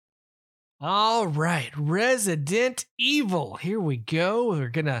All right, Resident Evil. Here we go. We're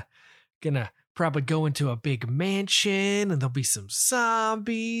gonna probably go into a big mansion, and there'll be some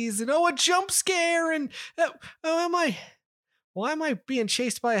zombies, and a jump scare, and why am I being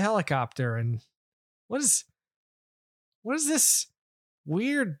chased by a helicopter? And what is this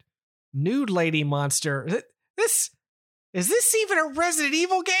weird nude lady monster? Is this even a Resident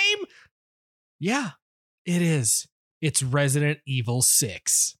Evil game? Yeah, it is. It's Resident Evil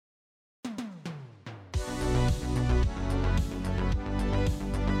 6.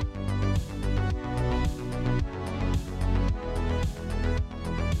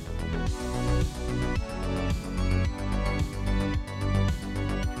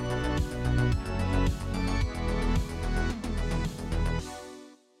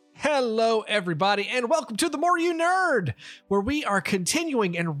 Hello, everybody, and welcome to The More You Nerd, where we are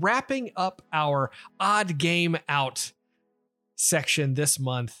continuing and wrapping up our Odd Game Out section this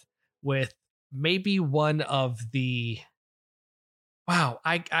month with maybe one of the... Wow,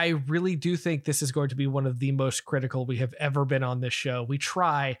 I really do think this is going to be one of the most critical we have ever been on this show. We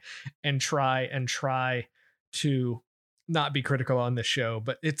try to not be critical on this show,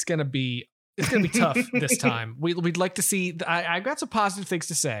 but it's going to be tough this time. We'd like to see. I've got some positive things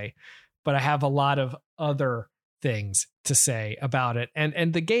to say, but I have a lot of other things to say about it.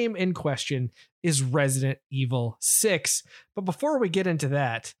 And the game in question is Resident Evil 6. But before we get into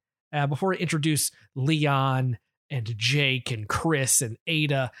that, before we introduce Leon and Jake and Chris and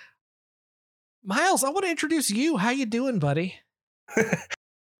Ada, Miles, I want to introduce you. How you doing, buddy?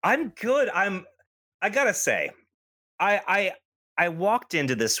 I'm good. I gotta say, I walked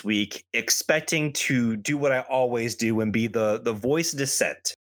into this week expecting to do what I always do and be the voice of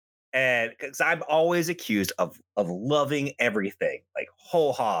dissent. And because I'm always accused of loving everything, like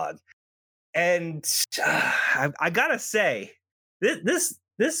whole hog. And I gotta say,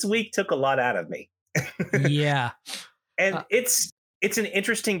 this week took a lot out of me. Yeah. And it's an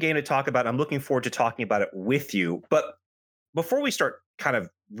interesting game to talk about. I'm looking forward to talking about it with you. But before we start kind of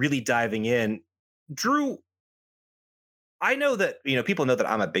really diving in, Drew, I know that, people know that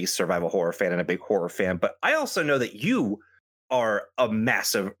I'm a big survival horror fan and a big horror fan, but I also know that you are a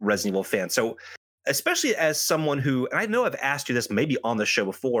massive Resident Evil fan. So especially as someone who, and I know I've asked you this maybe on the show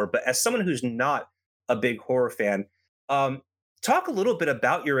before, but as someone who's not a big horror fan, talk a little bit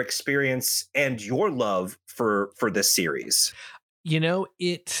about your experience and your love for this series.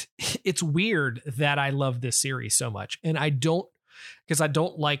 It's weird that I love this series so much. And because I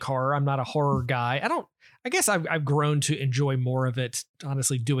don't like horror. I'm not a horror guy. I guess I've grown to enjoy more of it,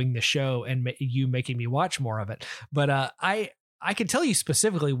 honestly, doing the show and you making me watch more of it. But I can tell you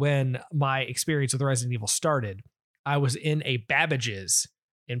specifically when my experience with Resident Evil started. I was in a Babbage's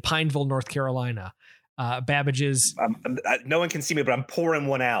in Pineville, North Carolina. Babbage's. No one can see me, but I'm pouring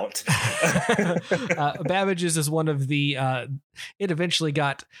one out. Babbage's is one of the. It eventually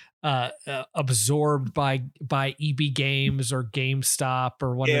got absorbed by EB Games or GameStop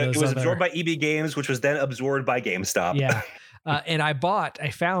or one of those. It was absorbed by EB Games, which was then absorbed by GameStop. Yeah, and I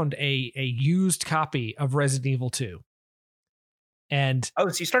found a used copy of Resident Evil 2. And so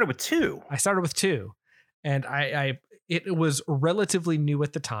you started with 2. I started with 2, and it was relatively new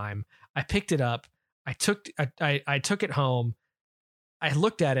at the time. I picked it up. I took it home. I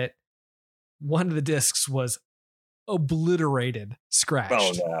looked at it. One of the discs was obliterated,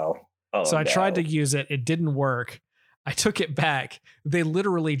 scratched. Oh no. So I tried to use it. It didn't work. I took it back. They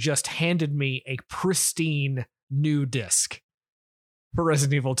literally just handed me a pristine new disc for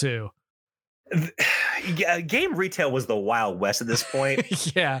Resident Evil 2. Game retail was the Wild West at this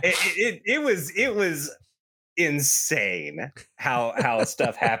point. Yeah. It was insane how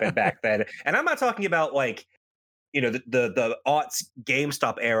stuff happened back then. And I'm not talking about like, the aughts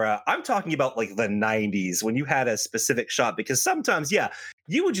GameStop era. I'm talking about like the 90s when you had a specific shop, because sometimes,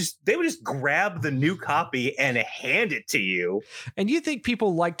 they would just grab the new copy and hand it to you. And you think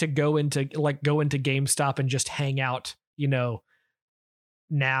people like to go into GameStop and just hang out,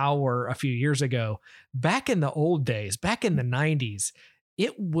 now or a few years ago? Back in the old days, back in the 90s,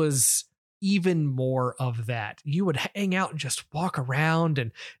 it was even more of that. You would hang out and just walk around,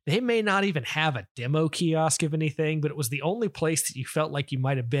 and they may not even have a demo kiosk of anything, but it was the only place that you felt like you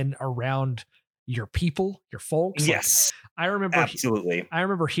might have been around your people, your folks. Yes. I remember absolutely. I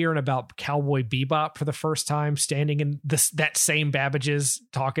remember hearing about Cowboy Bebop for the first time, standing in that same Babbage's,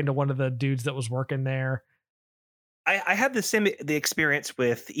 talking to one of the dudes that was working there. I had the experience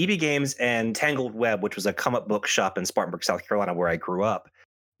with EB Games and Tangled Web, which was a comic book shop in Spartanburg, South Carolina, where I grew up.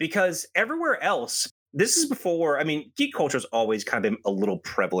 Because everywhere else, this is before, geek culture has always kind of been a little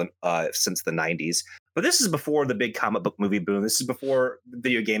prevalent since the 90s. But this is before the big comic book movie boom. This is before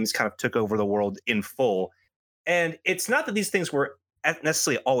video games kind of took over the world in full. And it's not that these things were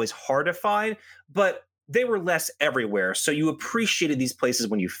necessarily always hard to find, but they were less everywhere. So you appreciated these places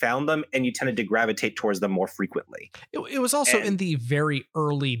when you found them, and you tended to gravitate towards them more frequently. It was also in the very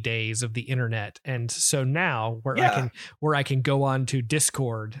early days of the internet. And so now where I can go on to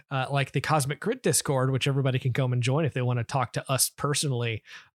Discord, like the Cosmic Crit Discord, which everybody can come and join if they want to talk to us personally,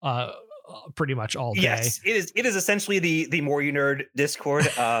 pretty much all day. Yes, it is essentially the More You Nerd Discord.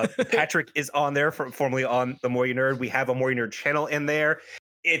 Patrick is on there, formerly on the More You Nerd. We have a More You Nerd channel in there.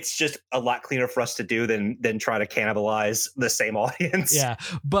 It's just a lot cleaner for us to do than try to cannibalize the same audience. Yeah,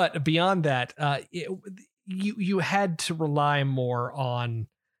 but beyond that, you had to rely more on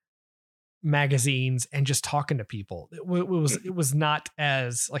magazines and just talking to people. It was not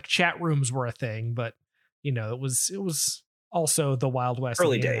as like chat rooms were a thing, but it was also the Wild West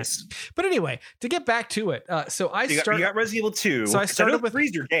early days. But anyway, to get back to it, so you got Resident Evil 2. So I started with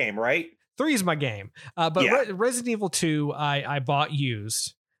 3's your game, right? 3 is my game, but Resident Evil 2 I bought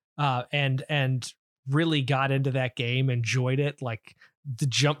used, and really got into that game, enjoyed it. Like the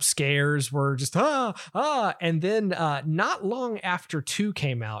jump scares were just and then not long after 2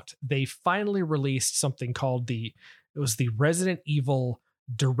 came out, they finally released something called the Resident Evil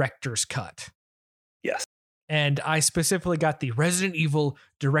Director's Cut. Yes. And I specifically got the Resident Evil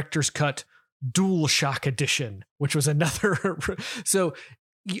Director's Cut DualShock Edition, which was another. So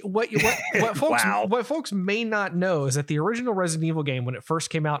what folks wow. What folks may not know is that the original Resident Evil game, when it first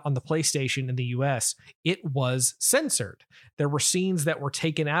came out on the PlayStation in the US, it was censored. There were scenes that were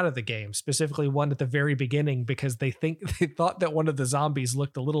taken out of the game, specifically one at the very beginning, because they thought that one of the zombies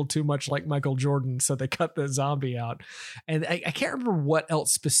looked a little too much like Michael Jordan, so they cut the zombie out. And I can't remember what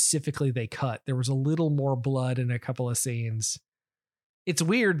else specifically they cut. There was a little more blood in a couple of scenes. It's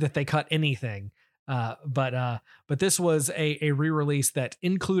weird that they cut anything. But this was a re-release that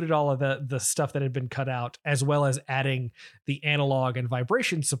included all of the stuff that had been cut out, as well as adding the analog and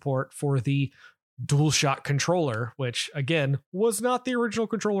vibration support for the DualShock controller, which again was not the original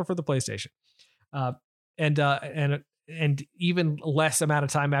controller for the PlayStation. And even less amount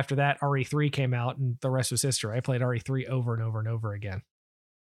of time after that, RE3 came out, and the rest was history. I played RE3 over and over and over again.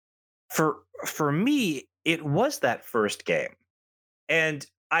 For me, it was that first game, and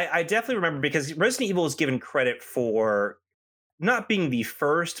I definitely remember, because Resident Evil is given credit for not being the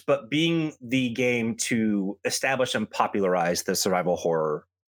first, but being the game to establish and popularize the survival horror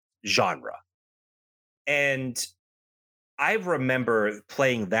genre. And I remember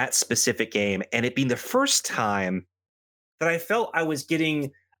playing that specific game and it being the first time that I felt I was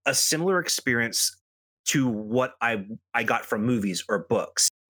getting a similar experience to what I got from movies or books.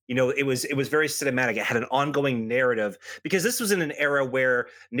 It was very cinematic. It had an ongoing narrative, because this was in an era where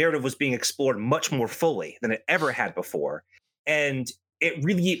narrative was being explored much more fully than it ever had before. And it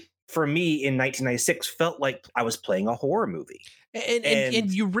really, for me in 1996, felt like I was playing a horror movie. And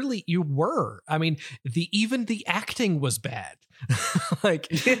you were. I mean, even the acting was bad. Like,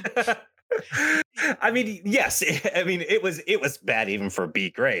 I mean, yes. I mean, it was bad even for B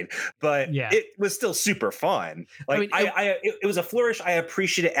grade, but it was still super fun. Like, it was a flourish. I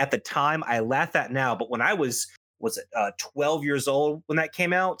appreciate it at the time. I laugh at now, but when I was 12 years old when that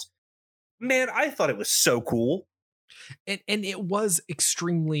came out, man, I thought it was so cool. And it was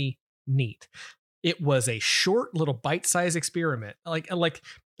extremely neat. It was a short little bite-sized experiment. Like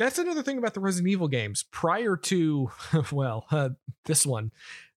that's another thing about the Resident Evil games. Prior to, this one,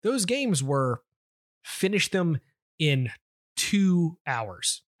 those games were finish them in 2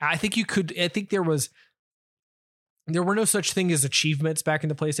 hours. I think there were no such thing as achievements back in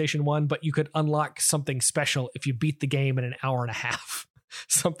the PlayStation 1, but you could unlock something special if you beat the game in an hour and a half.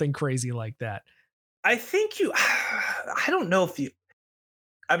 Something crazy like that. I think I don't know if you,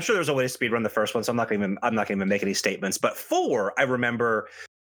 I'm sure there's a way to speedrun the first one, so I'm not going to make any statements, but 4, I remember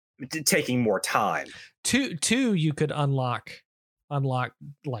taking more time. 2, you could unlock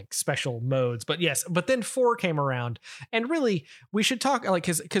like special modes, but then 4 came around, and really we should talk, like,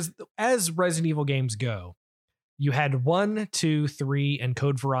 because as Resident Evil games go, you had 1, 2, 3, and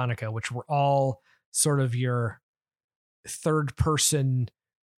Code Veronica, which were all sort of your third person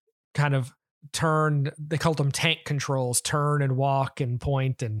kind of turn. They called them tank controls, turn and walk and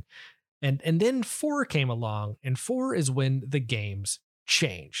point, and then 4 came along, and 4 is when the games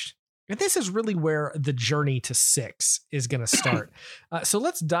changed. And this is really where the journey to 6 is going to start. So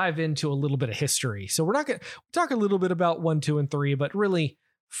let's dive into a little bit of history. So we're not going to talk a little bit about 1, 2, and 3, but really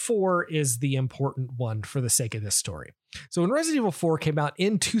 4 is the important one for the sake of this story. So when Resident Evil 4 came out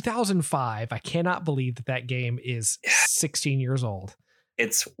in 2005, I cannot believe that game is 16 years old.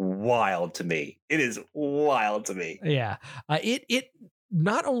 It's wild to me. It is wild to me. Yeah. It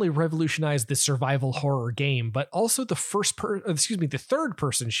not only revolutionized the survival horror game, but also the third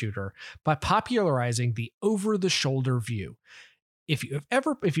person shooter by popularizing the over the shoulder view. If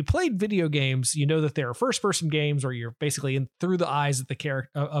you played video games, you know that there are first person games where you're basically in through the eyes of the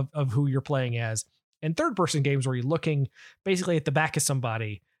character of who you're playing as, and third person games where you're looking basically at the back of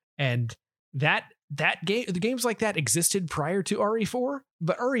somebody. And the games like that existed prior to RE4,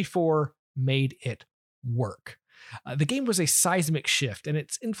 but RE4 made it work. The game was a seismic shift, and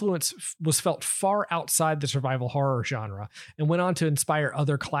its influence was felt far outside the survival horror genre and went on to inspire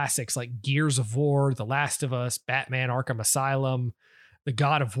other classics like Gears of War, The Last of Us, Batman Arkham Asylum, the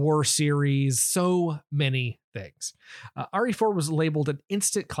God of War series, so many things. RE4 was labeled an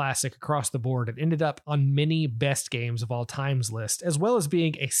instant classic across the board and ended up on many best games of all times list, as well as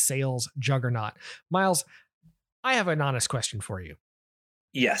being a sales juggernaut. Miles, I have an honest question for you.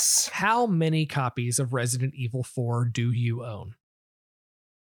 Yes. How many copies of Resident Evil 4 do you own?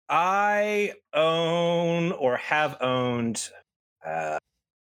 I own or have owned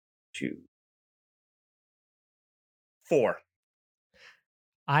 4.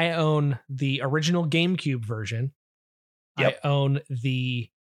 I own the original GameCube version. Yep. I own I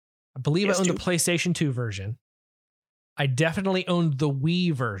believe I own the PlayStation 2 version. I definitely owned the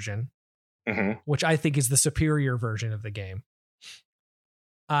Wii version, which I think is the superior version of the game.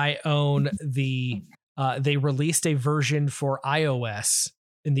 I own they released a version for iOS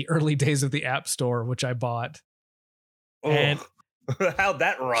in the early days of the App Store, which I bought. Oh, and how'd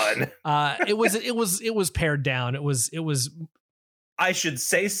that run? It was pared down. It was I should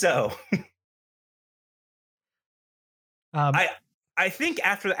say so. I think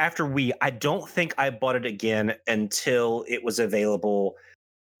after Wii, I don't think I bought it again until it was available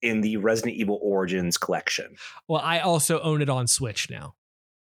in the Resident Evil Origins collection. Well, I also own it on Switch now.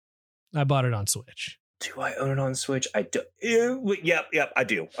 I bought it on Switch. Do I own it on Switch? I do. Yep, I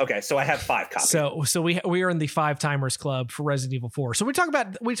do. Okay, so I have 5 copies. So we are in the 5 timers club for Resident Evil 4. So we talk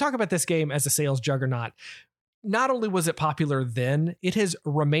about this game as a sales juggernaut. Not only was it popular then, it has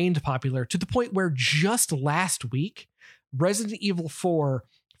remained popular to the point where just last week, Resident Evil 4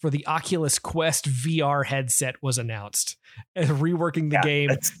 for the Oculus Quest VR headset was announced, reworking the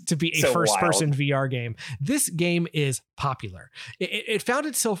game to be a first-person VR game. This game is popular. It found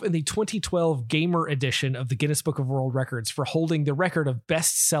itself in the 2012 Gamer Edition of the Guinness Book of World Records for holding the record of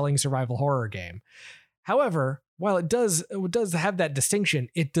best-selling survival horror game. However, while it does have that distinction,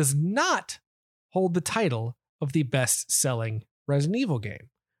 it does not hold the title of the best-selling Resident Evil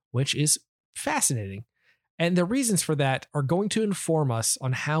game, which is fascinating. And the reasons for that are going to inform us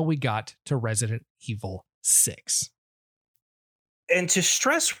on how we got to Resident Evil 6. And to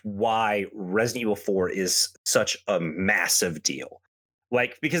stress why Resident Evil 4 is such a massive deal,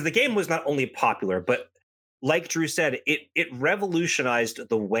 because the game was not only popular, but like Drew said, it revolutionized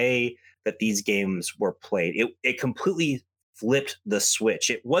the way that these games were played. It completely flipped the switch.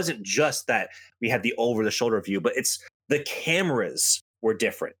 It wasn't just that we had the over-the-shoulder view, but it's the cameras were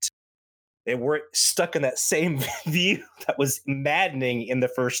different. They weren't stuck in that same view that was maddening in the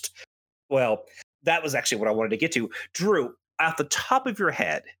first. Well, that was actually what I wanted to get to. Drew, at the top of your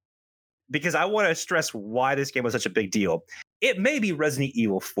head, because I want to stress why this game was such a big deal. It may be Resident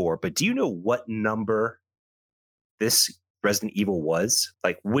Evil 4, but do you know what number this Resident Evil was?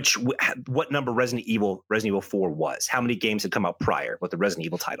 What number Resident Evil 4 was? How many games had come out prior with the Resident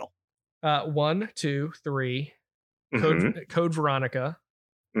Evil title? 1, 2, 3. Code Veronica.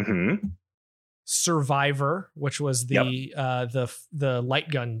 Mm-hmm. Survivor, which was the light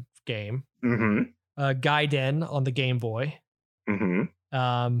gun game. Mm-hmm. Gaiden on the Game Boy.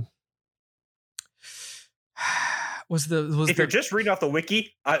 Mm-hmm. If you're just reading off the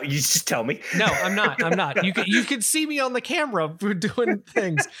wiki, you just tell me. No, I'm not. You can see me on the camera doing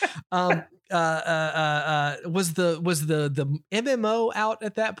things. Was the MMO out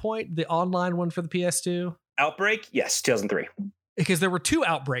at that point? The online one for the PS2? Outbreak? Yes, 2003. Because there were 2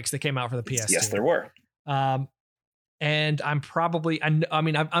 Outbreaks that came out for the PS2. Yes, there were. And I'm probably, I'm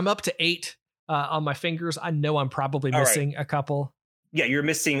up to 8 on my fingers. I know I'm probably missing a couple. Yeah, you're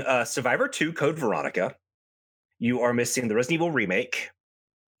missing Survivor 2, Code Veronica. You are missing the Resident Evil remake.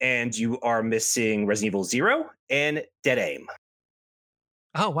 And you are missing Resident Evil 0 and Dead Aim.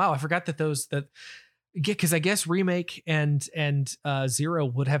 Oh, wow. I forgot because I guess remake and 0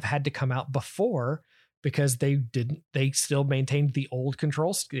 would have had to come out before, because they still maintained the old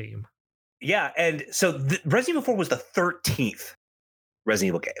control scheme. Yeah, and so Resident Evil 4 was the 13th Resident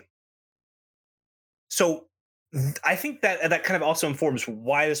Evil game. So I think that kind of also informs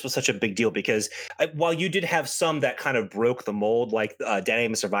why this was such a big deal, because while you did have some that kind of broke the mold, like Dead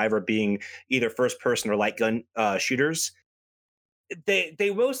Aim and Survivor being either first person or light gun shooters,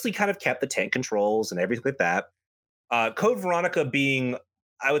 they mostly kind of kept the tank controls and everything like that. Code Veronica being,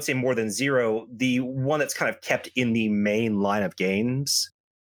 I would say, more than Zero, the one that's kind of kept in the main line of games.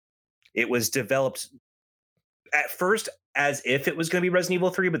 It was developed at first as if it was going to be Resident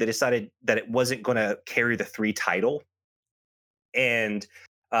Evil 3, but they decided that it wasn't going to carry the 3 title, and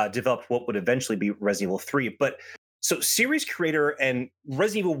developed what would eventually be Resident Evil 3. But so series creator and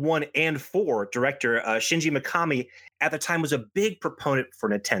Resident Evil 1 and 4 director Shinji Mikami at the time was a big proponent for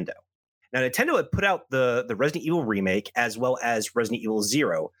Nintendo. Now, Nintendo had put out the Resident Evil remake as well as Resident Evil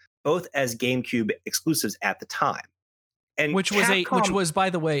 0, both as GameCube exclusives at the time. And which was, by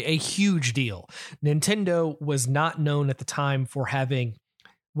the way, a huge deal. Nintendo was not known at the time for having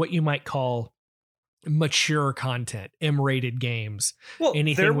what you might call mature content, M-rated games,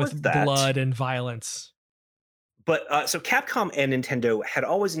 anything with blood and violence. But so Capcom and Nintendo had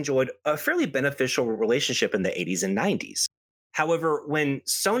always enjoyed a fairly beneficial relationship in the 80s and 90s. However, when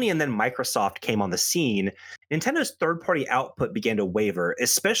Sony and then Microsoft came on the scene, Nintendo's third-party output began to waver,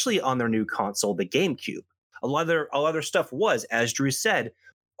 especially on their new console, the GameCube. A lot of their stuff was, as Drew said,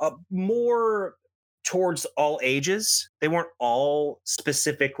 more towards all ages. They weren't all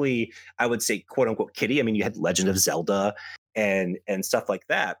specifically, I would say, quote unquote, kiddie. I mean, you had Legend of Zelda and stuff like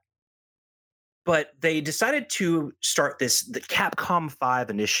that. But they decided to start the Capcom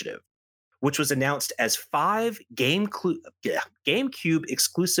 5 initiative, which was announced as 5 GameCube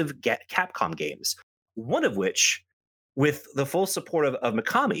exclusive Capcom games, one of which, with the full support of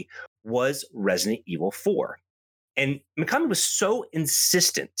Mikami, was Resident Evil 4. And Mikami was so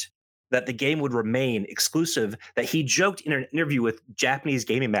insistent that the game would remain exclusive that he joked in an interview with Japanese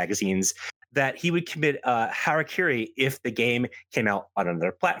gaming magazines that he would commit harakiri if the game came out on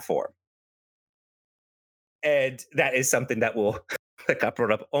another platform. And that is something that got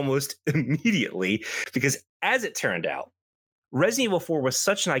brought up almost immediately, because as it turned out, Resident Evil 4 was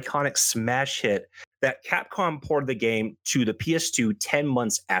such an iconic smash hit that Capcom ported the game to the PS2 10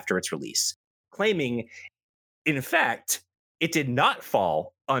 months after its release, claiming, in fact, it did not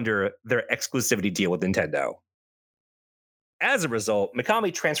fall under their exclusivity deal with Nintendo. As a result,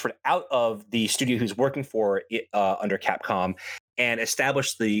 Mikami transferred out of the studio he was working for under Capcom and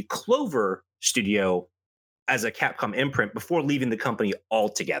established the Clover studio as a Capcom imprint before leaving the company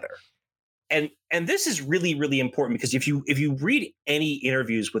altogether. And this is really, really important, because if you read any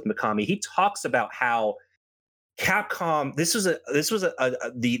interviews with Mikami, he talks about how Capcom, this was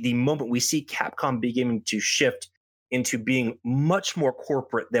the moment we see Capcom beginning to shift into being much more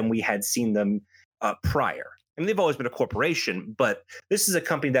corporate than we had seen them prior. I mean, they've always been a corporation, but this is a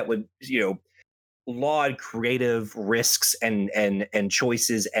company that would, laud creative risks and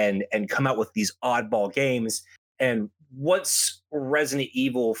choices and come out with these oddball games. And once Resident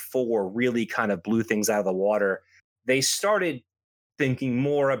Evil 4 really kind of blew things out of the water, they started thinking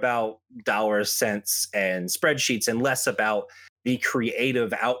more about dollars, cents, and spreadsheets, and less about the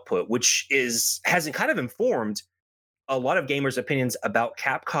creative output, which hasn't kind of informed a lot of gamers' opinions about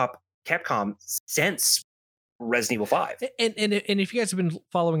Capcom since Resident Evil 5. And if you guys have been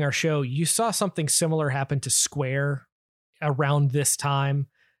following our show, you saw something similar happen to Square around this time.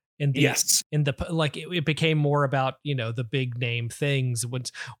 Yes. It became more about, the big name things.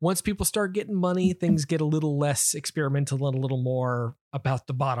 Once people start getting money, things get a little less experimental and a little more about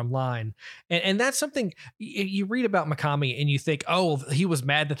the bottom line. And that's something you read about Mikami and you think, oh, he was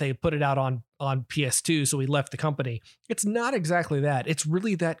mad that they put it out on PS2, so he left the company. It's not exactly that. It's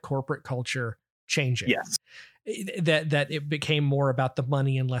really that corporate culture changing. Yes. That it became more about the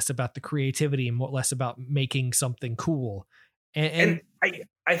money and less about the creativity and less about making something cool. And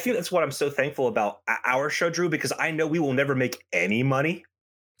I think that's what I'm so thankful about our show, Drew, because I know we will never make any money,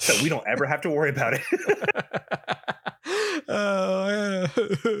 so we don't ever have to worry about it. Oh,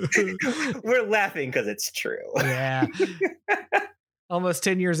 yeah. We're laughing because it's true. Yeah. Almost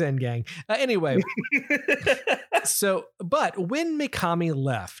 10 years in, gang. Anyway, but when Mikami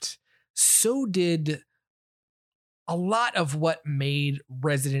left, so did a lot of what made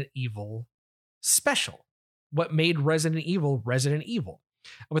Resident Evil special. What made Resident Evil Resident Evil.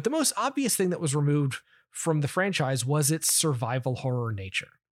 But the most obvious thing that was removed from the franchise was its survival horror nature.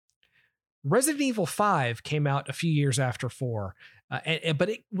 Resident Evil 5 came out a few years after 4, but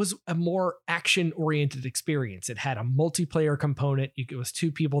it was a more action-oriented experience. It had a multiplayer component. It was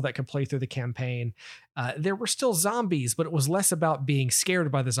 2 people that could play through the campaign. There were still zombies, but it was less about being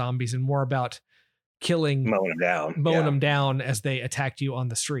scared by the zombies and more about mowing them down as they attacked you on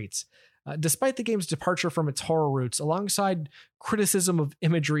the streets. Despite the game's departure from its horror roots, alongside criticism of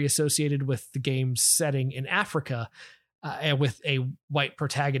imagery associated with the game's setting in Africa, and with a white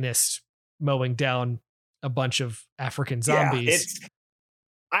protagonist mowing down a bunch of African zombies.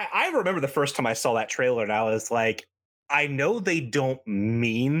 Yeah, I remember the first time I saw that trailer and I was like, I know they don't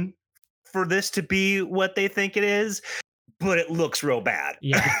mean for this to be what they think it is, but it looks real bad.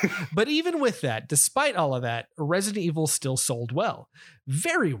 Yeah. But even with that, despite all of that, Resident Evil still sold well.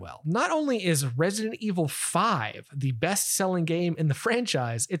 Very well. Not only is Resident Evil 5 the best-selling game in the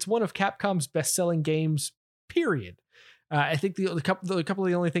franchise, it's one of Capcom's best-selling games, period. I think the couple of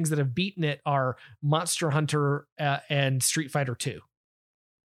the only things that have beaten it are Monster Hunter and Street Fighter 2,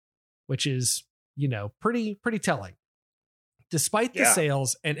 which is, pretty telling. Despite the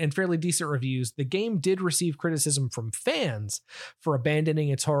sales and fairly decent reviews, the game did receive criticism from fans for abandoning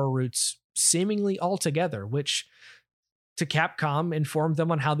its horror roots seemingly altogether, which to Capcom informed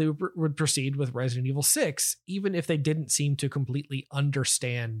them on how they would proceed with Resident Evil 6, even if they didn't seem to completely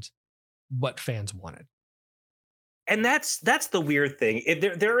understand what fans wanted. And that's the weird thing.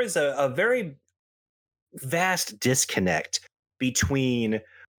 There is a very vast disconnect between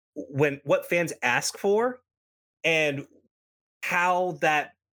what fans ask for and how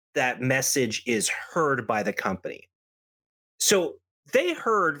that message is heard by the company. So they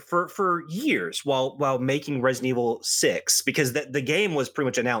heard for years while making Resident Evil 6, because the game was pretty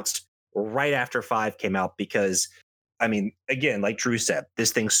much announced right after 5 came out, because, I mean, again, like Drew said,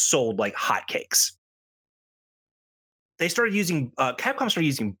 this thing sold like hotcakes. They started using Capcom started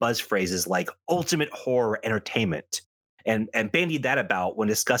using buzz phrases like ultimate horror entertainment and bandied that about when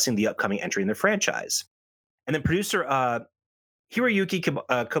discussing the upcoming entry in the franchise. And then producer Hiroyuki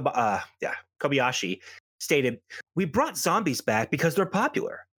Kobayashi stated, "We brought zombies back because they're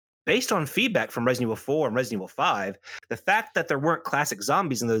popular. Based on feedback from Resident Evil 4 and Resident Evil 5, the fact that there weren't classic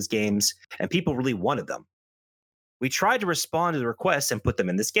zombies in those games and people really wanted them. We tried to respond to the requests and put them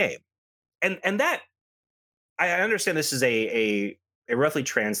in this game." And that, I understand this is a roughly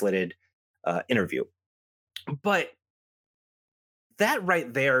translated interview, but that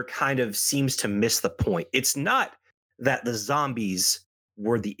right there kind of seems to miss the point. It's not that the zombies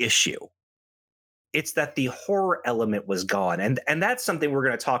were the issue. It's that the horror element was gone. And that's something we're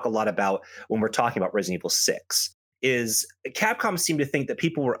going to talk a lot about when we're talking about Resident Evil 6, is Capcom seemed to think that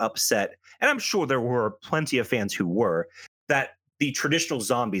people were upset, and I'm sure there were plenty of fans who were, that the traditional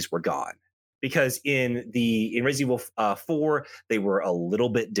zombies were gone. Because in Resident Evil 4, they were a little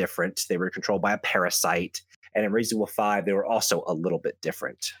bit different. They were controlled by a parasite. And in Resident Evil 5, they were also a little bit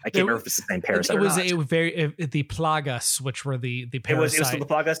different. I can't remember if it's the same parasite or not. It was the Plagas, which were the parasite. It was the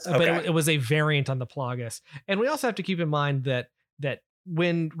Plagas? Okay. But it was a variant on the Plagas. And we also have to keep in mind that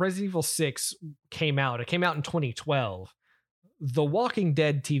when Resident Evil 6 came out, it came out in 2012. The Walking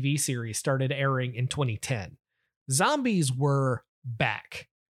Dead TV series started airing in 2010. Zombies were back.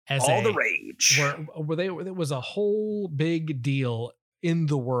 All the rage. It was a whole big deal in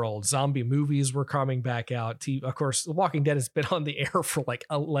the world. Zombie movies were coming back out. Of course, The Walking Dead has been on the air for like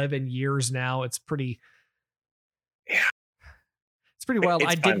 11 years now. It's pretty wild.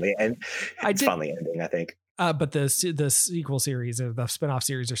 It's finally ending, I think. But the sequel series or the spinoff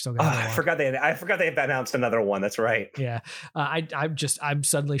series are still going on. I forgot they announced another one. That's right. Yeah. I'm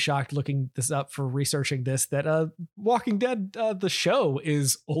suddenly shocked looking this up for researching this, that Walking Dead, the show,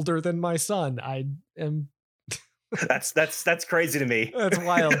 is older than my son. I am that's crazy to me. That's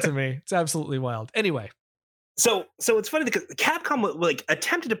wild to me. It's absolutely wild. Anyway. So it's funny because Capcom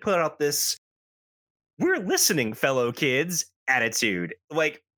attempted to put out this "we're listening, fellow kids" attitude.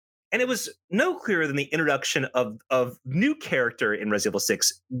 And it was no clearer than the introduction of new character in Resident Evil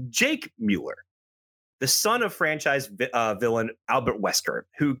 6, Jake Mueller, the son of franchise villain Albert Wesker,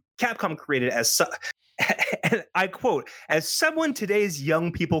 who Capcom created as, and I quote, "as someone today's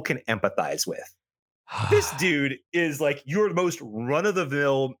young people can empathize with." This dude is like your most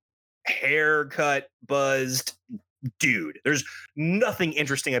run-of-the-mill, haircut, buzzed dude. There's nothing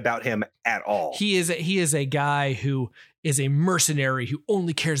interesting about him at all. He is a guy who is a mercenary who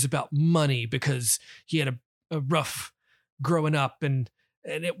only cares about money because he had a rough growing up, and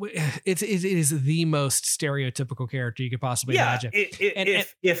it is the most stereotypical character you could possibly imagine.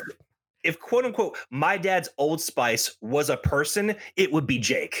 If quote unquote my dad's Old Spice was a person, it would be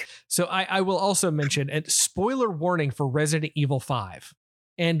Jake. So I will also mention, and spoiler warning for Resident Evil 5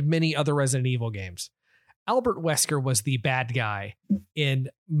 and many other Resident Evil games, Albert Wesker was the bad guy in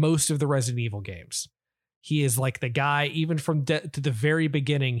most of the Resident Evil games. He is like the guy, even from to the very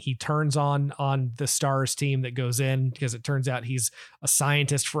beginning. He turns on the STARS team that goes in because it turns out he's a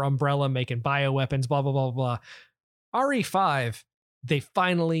scientist for Umbrella making bioweapons, blah, blah, blah, blah. RE5, they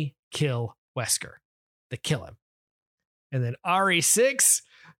finally kill Wesker. They kill him. And then RE6,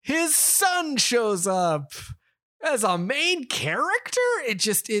 his son shows up as a main character.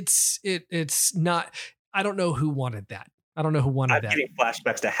 It's not, I don't know who wanted that. I don't know who wanted I'm that. getting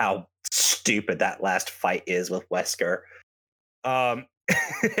flashbacks to how stupid that last fight is with Wesker.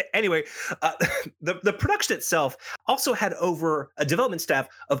 Anyway, the production itself also had over a development staff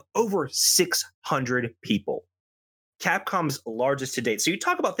of over 600 people. Capcom's largest to date. So you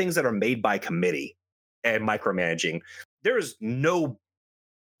talk about things that are made by committee and micromanaging. There is no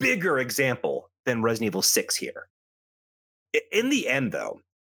bigger example than Resident Evil 6 here. In the end, though,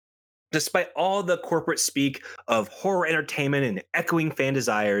 despite all the corporate speak of horror entertainment and echoing fan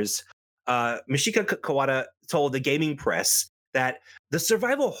desires, Mishika Kawada told the gaming press that the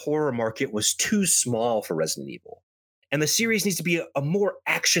survival horror market was too small for Resident Evil. And the series needs to be a more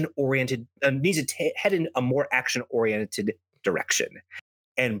action-oriented, needs to head in a more action-oriented direction.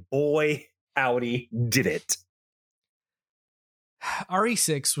 And boy, howdy, did it.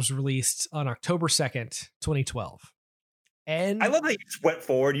 RE6 was released on October 2nd, 2012. And I love that you just went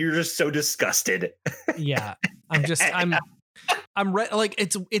forward. You're just so disgusted. Yeah, I'm like,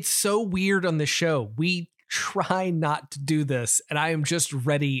 it's so weird on this show. We try not to do this, and I am just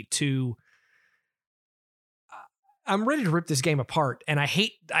ready to. I'm ready to rip this game apart, and I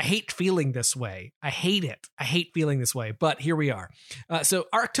hate feeling this way. I hate it. I hate feeling this way, but here we are. So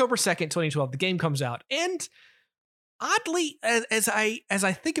October 2nd, 2012, the game comes out, and oddly, as I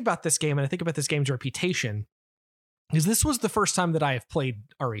think about this game and I think about this game's reputation, because this was the first time that I have played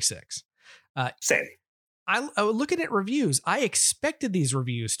RE6. Same. I was looking at reviews. I expected these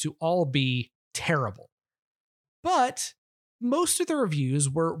reviews to all be terrible, but most of the reviews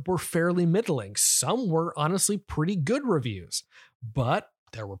were fairly middling. Some were honestly pretty good reviews, but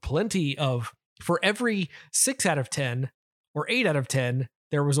there were plenty of, for every 6 out of 10 or 8 out of 10,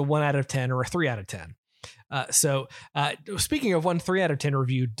 there was a 1 out of 10 or a 3 out of 10. So speaking of 1 3 out of 10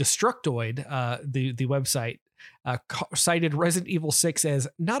 review, Destructoid, the website, cited Resident Evil 6 as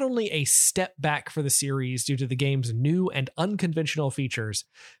not only a step back for the series due to the game's new and unconventional features,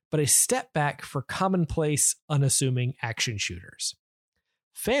 but a step back for commonplace, unassuming action shooters.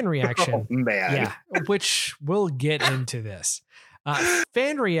 Fan reaction, yeah, which we'll get into this.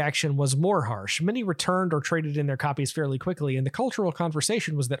 Fan reaction was more harsh. Many returned or traded in their copies fairly quickly, and the cultural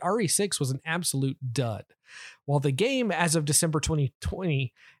conversation was that RE6 was an absolute dud. While the game, as of December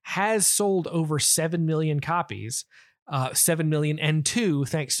 2020, has sold over 7 million copies, 7 million and 2,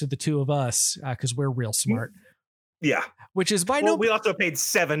 thanks to the two of us, because we're real smart. Yeah. Which is by we also paid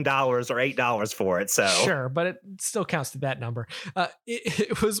 $7 or $8 for it, so sure, but it still counts to that number.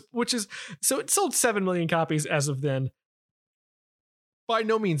 It sold 7 million copies as of then. By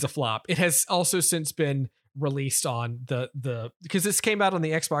no means a flop. It has also since been released on the because this came out on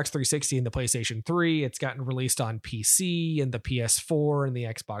the Xbox 360 and the PlayStation 3. It's gotten released on PC and the PS4 and the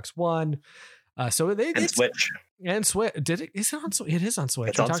Xbox One. So it's Switch. And Switch. Did it? Is it on Switch? It is on Switch.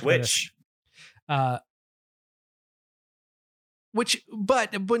 It's on Switch. But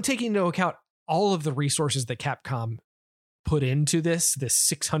when taking into account all of the resources that Capcom put into this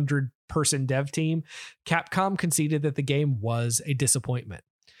 600 person dev team, Capcom conceded that the game was a disappointment.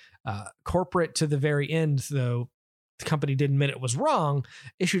 Corporate to the very end, though the company didn't admit it was wrong,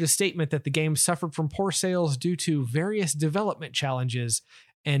 issued a statement that the game suffered from poor sales due to various development challenges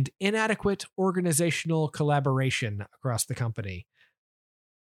and inadequate organizational collaboration across the company.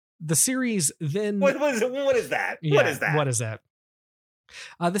 The series then... What is that? Yeah, what is that? What is that?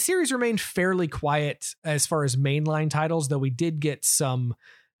 The series remained fairly quiet as far as mainline titles, though we did get some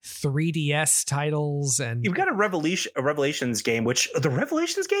 3DS titles, and you've got a Revelations game, which the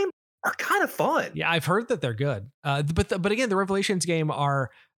Revelations game are kind of fun. Yeah, I've heard that they're good. But again, the Revelations games are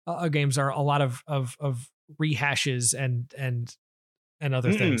a lot of rehashes and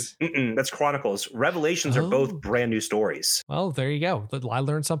other things. That's Chronicles. Revelations are both brand new stories. Well, there you go. I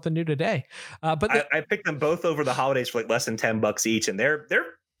learned something new today. But I picked them both over the holidays for like less than $10 each, and they're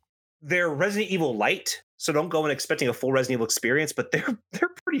Resident Evil light. So don't go in expecting a full Resident Evil experience, but they're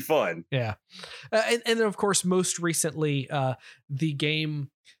pretty fun. Yeah, and then of course, most recently, the game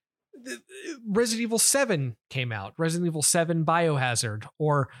Resident Evil 7 came out. Resident Evil 7 Biohazard,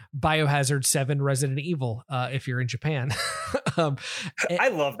 or Biohazard 7 Resident Evil, if you're in Japan. I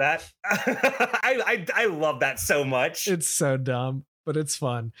love that. I love that so much. It's so dumb, but it's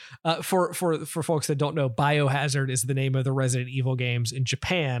fun. For folks that don't know, Biohazard is the name of the Resident Evil games in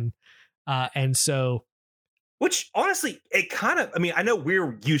Japan, and so. Which honestly, it kind of, I mean, I know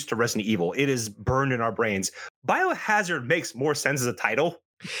we're used to Resident Evil. It is burned in our brains. Biohazard makes more sense as a title.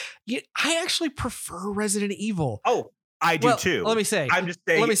 Yeah, I actually prefer Resident Evil. Oh, I do too. Let me say. I'm just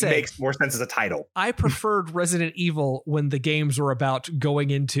saying it makes more sense as a title. I preferred Resident Evil when the games were about going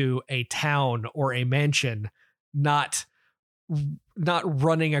into a town or a mansion, not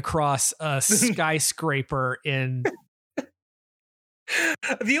running across a skyscraper in.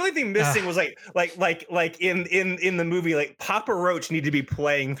 The only thing missing was like in the movie, like Papa Roach need to be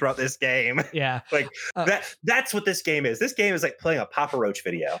playing throughout this game. Yeah. That's what this game is. This game is like playing a Papa Roach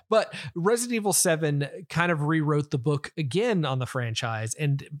video. But Resident Evil 7 kind of rewrote the book again on the franchise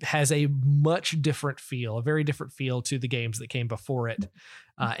and has a much different feel, a very different feel to the games that came before it.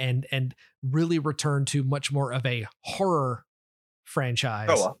 And really returned to much more of a horror franchise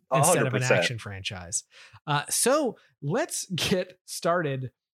instead of an action franchise. So let's get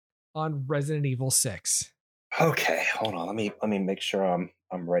started on Resident Evil 6. Okay, hold on. Let me make sure I'm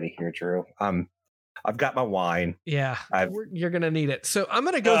ready here, Drew. I've got my wine. Yeah, you're gonna need it. So I'm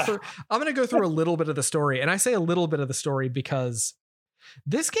gonna go through a little bit of the story, and I say a little bit of the story because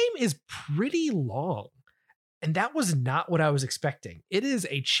this game is pretty long, and that was not what I was expecting. It is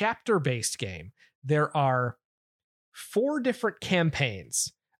a chapter-based game. There are 4 different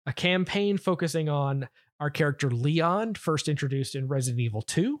campaigns. A campaign focusing on our character Leon, first introduced in Resident Evil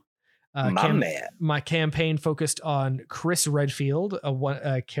 2. My campaign focused on Chris Redfield,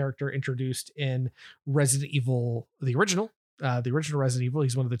 a character introduced in Resident Evil, the original Resident Evil.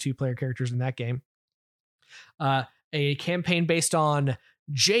 He's one of the 2-player characters in that game. A campaign based on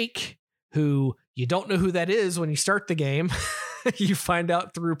Jake, who you don't know who that is when you start the game. You find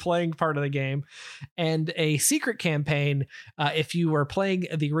out through playing part of the game. And a secret campaign. If you were playing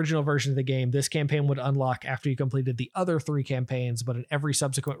the original version of the game, this campaign would unlock after you completed the other 3 campaigns, but in every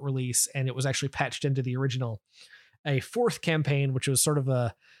subsequent release, and it was actually patched into the original. A 4th campaign, which was sort of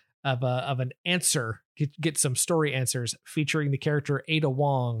an answer, get some story answers, featuring the character Ada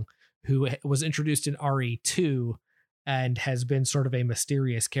Wong, who was introduced in RE2 and has been sort of a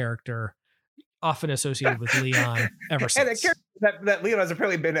mysterious character, often associated with Leon ever since. And a character that Leon has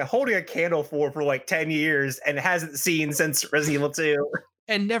apparently been holding a candle for like 10 years and hasn't seen since Resident Evil 2.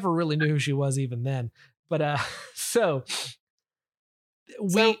 And never really knew who she was even then. But so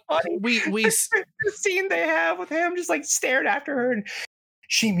the scene they have with him just like stared after her, and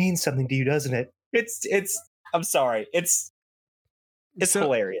she means something to you, doesn't it? It's I'm sorry. It's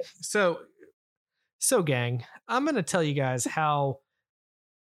hilarious. So gang, I'm going to tell you guys how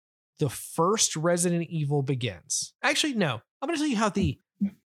the first Resident Evil begins. Actually, no. I'm going to tell you how the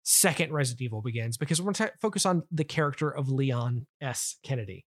second Resident Evil begins, because we're going to focus on the character of Leon S.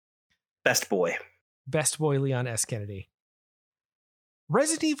 Kennedy. Best boy Leon S. Kennedy.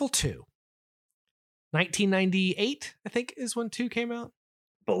 Resident Evil 2. 1998, I think, is when 2 came out.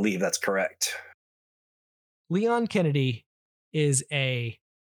 Believe that's correct. Leon Kennedy is a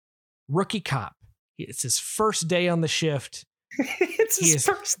rookie cop. It's his first day on the shift. It's his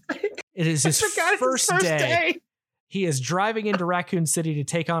first day. It is his first day. He is driving into Raccoon City to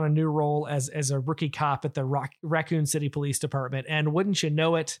take on a new role as a rookie cop at the Raccoon City Police Department. And wouldn't you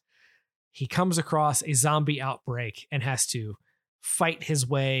know it, he comes across a zombie outbreak and has to fight his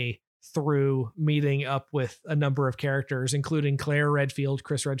way through, meeting up with a number of characters, including Claire Redfield,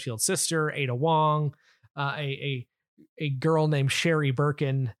 Chris Redfield's sister, Ada Wong, a girl named Sherry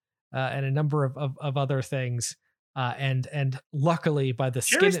Birkin, and a number of other things. And luckily, by the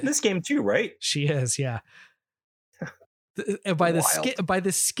Sherry's in this game too, right? She is, yeah. By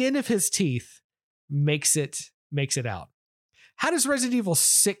the skin of his teeth, makes it out. How does Resident Evil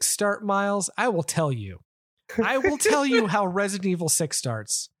 6 start, Miles? I will tell you. I will tell you how Resident Evil 6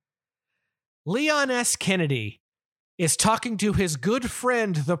 starts. Leon S. Kennedy is talking to his good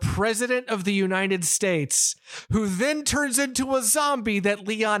friend, the President of the United States, who then turns into a zombie that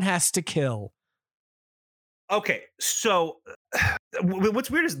Leon has to kill. Okay, so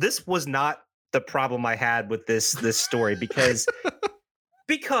what's weird is this was not the problem I had with this story, because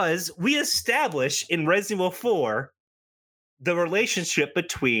we establish in Resident Evil 4 the relationship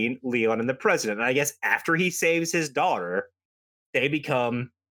between Leon and the President. And I guess after he saves his daughter, they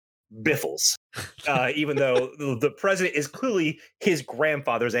become biffles, even though the President is clearly his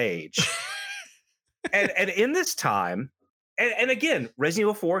grandfather's age. and in this time, and again, Resident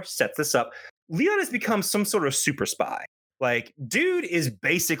Evil 4 sets this up. Leon has become some sort of super spy. Like, dude is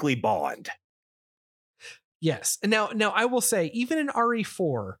basically Bond. Yes. Now I will say, even in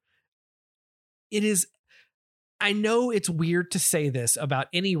RE4, it is, I know it's weird to say this about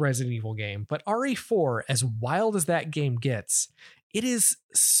any Resident Evil game, but RE4, as wild as that game gets, it is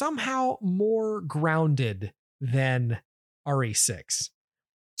somehow more grounded than RE6.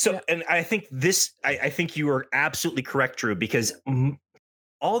 So, and I think I think you are absolutely correct, Drew, because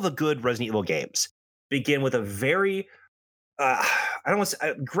all the good Resident Evil games begin with a very I don't want to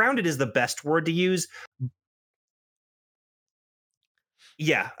say, grounded is the best word to use.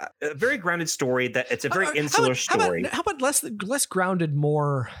 Yeah, a very grounded story. That it's a very insular story. How about less grounded,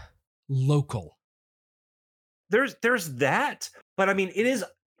 more local? There's that, but I mean, it is,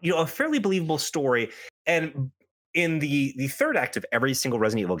 you know, a fairly believable story. And in the third act of every single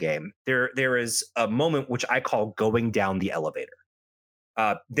Resident Evil game, there is a moment which I call going down the elevator,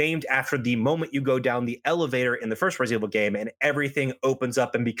 named after the moment you go down the elevator in the first Resident Evil game, and everything opens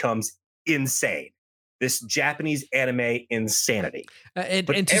up and becomes insane. This Japanese anime insanity. And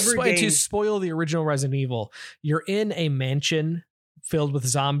to spoil the original Resident Evil, you're in a mansion filled with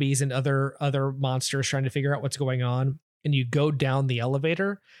zombies and other monsters trying to figure out what's going on. And you go down the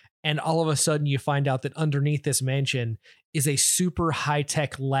elevator, and all of a sudden you find out that underneath this mansion is a super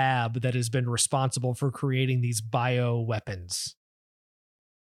high-tech lab that has been responsible for creating these bio weapons.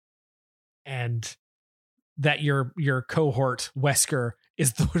 And that your cohort, Wesker,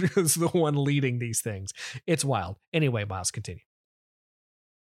 is the one leading these things. It's wild. Anyway, Miles, continue.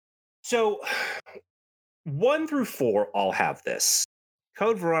 So 1 through 4 all have this.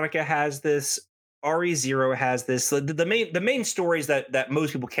 Code Veronica has this. RE0 has this. The main stories that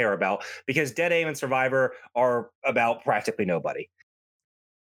most people care about, because Dead Aim and Survivor are about practically nobody.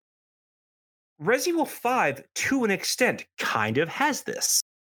 Resident Evil 5, to an extent, kind of has this.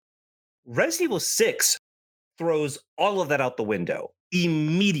 Resident Evil 6 throws all of that out the window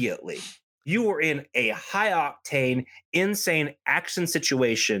immediately. You are in a high-octane, insane action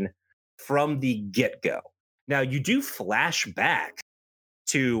situation from the get-go. Now, you do flash back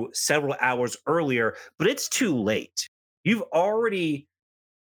to several hours earlier, but it's too late. You've already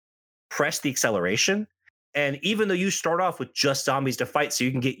pressed the acceleration, and even though you start off with just zombies to fight so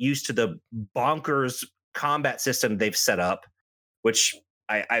you can get used to the bonkers combat system they've set up, which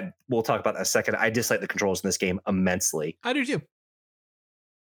I will talk about in a second. I dislike the controls in this game immensely. I do too.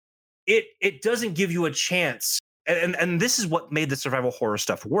 It doesn't give you a chance, and this is what made the survival horror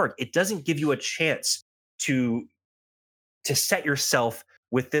stuff work. It doesn't give you a chance to set yourself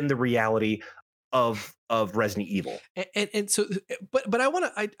within the reality of Resident Evil. And so, but I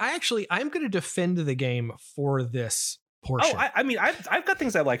want to. I'm going to defend the game for this portion. Oh, I mean, I've got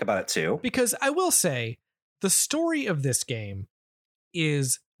things I like about it too. Because I will say, the story of this game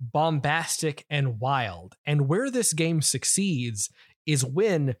is bombastic and wild, and where this game succeeds is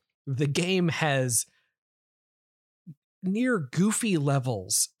when the game has near goofy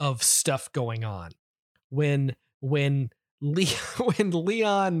levels of stuff going on. When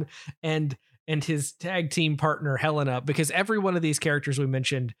Leon and his tag team partner Helena, because every one of these characters we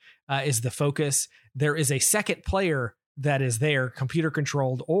mentioned is the focus. There is a second player that is there, computer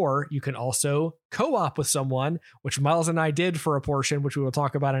controlled, or you can also co-op with someone, which Miles and I did for a portion, which we will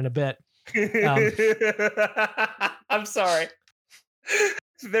talk about in a bit. I'm sorry.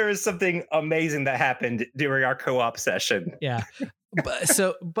 There is something amazing that happened during our co-op session. Yeah.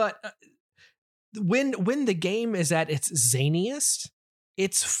 But when the game is at its zaniest,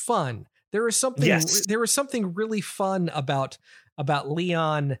 it's fun. There is something really fun about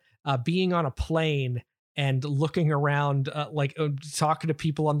Leon being on a plane and looking around, talking to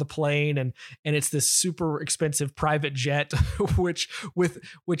people on the plane, and it's this super expensive private jet, which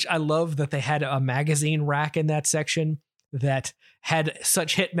I love that they had a magazine rack in that section that had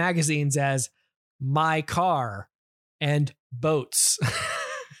such hit magazines as My Car and Boats.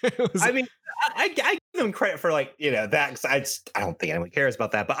 I mean, I give them credit for that. 'Cause I don't think anyone cares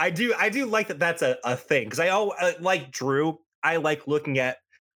about that, but I do like that that's a thing, because like Drew, I like looking at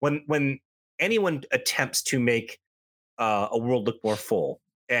when anyone attempts to make a world look more full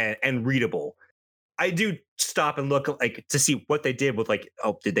and readable. I do stop and look to see what they did with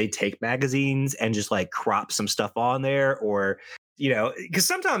did they take magazines and just crop some stuff on there, or because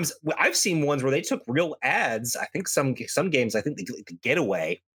sometimes I've seen ones where they took real ads. I think some games, I think the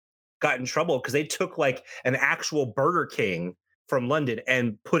Getaway got in trouble because they took an actual Burger King from London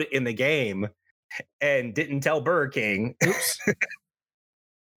and put it in the game and didn't tell Burger King. Oops.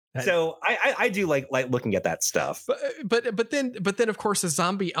 So I do like looking at that stuff. But then of course a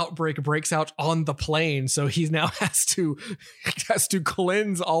zombie outbreak breaks out on the plane, so he now has to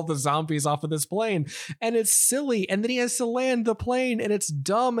cleanse all the zombies off of this plane, and it's silly, and then he has to land the plane, and it's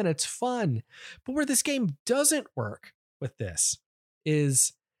dumb and it's fun. But where this game doesn't work with this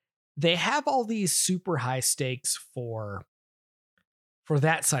is they have all these super high stakes for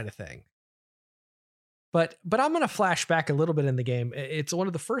that side of thing. But I'm going to flash back a little bit in the game. It's one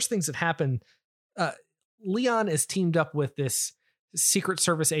of the first things that happened. Leon is teamed up with this Secret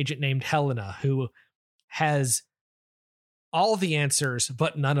Service agent named Helena, who has all the answers,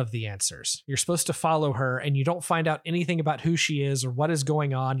 but none of the answers. You're supposed to follow her and you don't find out anything about who she is or what is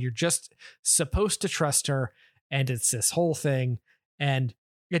going on. You're just supposed to trust her. And it's this whole thing. And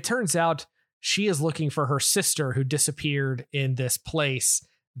it turns out she is looking for her sister who disappeared in this place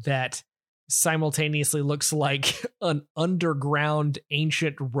that simultaneously looks like an underground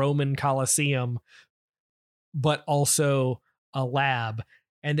ancient Roman Colosseum, but also a lab.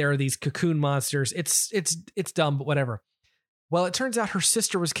 And there are these cocoon monsters. It's dumb, but whatever. Well, it turns out her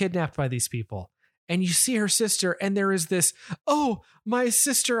sister was kidnapped by these people. And you see her sister, and there is this, oh, my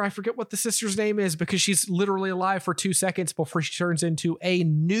sister, I forget what the sister's name is, because she's literally alive for 2 seconds before she turns into a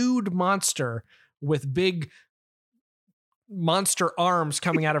nude monster with big monster arms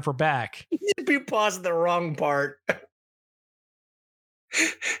coming out of her back. You paused the wrong part.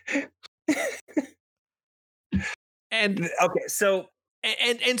 And okay, so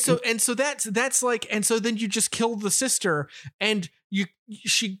so that's like, and so then you just kill the sister, and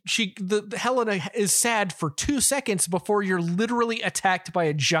the Helena is sad for 2 seconds before you're literally attacked by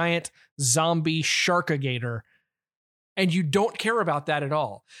a giant zombie sharkagator, and you don't care about that at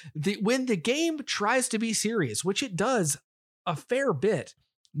all. When the game tries to be serious, which it does a fair bit,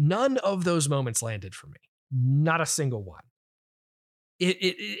 none of those moments landed for me. Not a single one.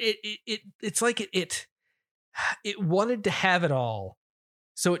 It's like it wanted to have it all.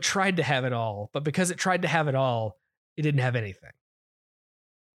 So it tried to have it all, but because it tried to have it all, it didn't have anything.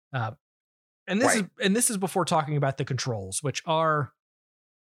 And this is before talking about the controls, which are,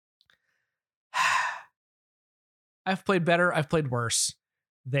 I've played better, I've played worse.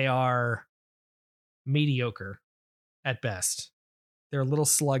 They are mediocre at best. They're a little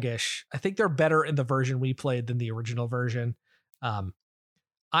sluggish. I think they're better in the version we played than the original version.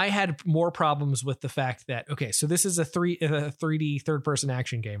 I had more problems with the fact that, okay, so this is a 3D third person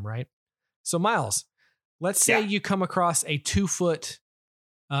action game, right? So Miles, let's say you come across a 2 foot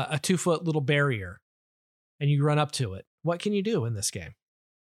little barrier and you run up to it. What can you do in this game?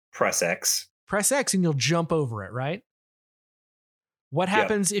 Press X and you'll jump over it, right? What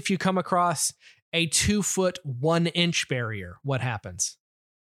happens if you come across a 2 foot 1 inch barrier? What happens?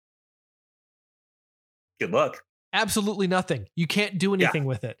 Good luck. Absolutely nothing. You can't do anything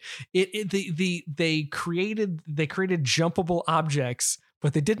with it. They created jumpable objects,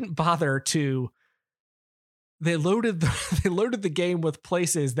 but they didn't bother to. They loaded the game with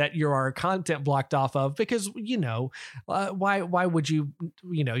places that your content blocked off of, because why would you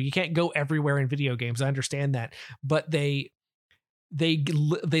can't go everywhere in video games. I understand that, but they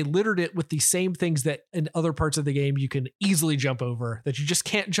littered it with the same things that in other parts of the game you can easily jump over that you just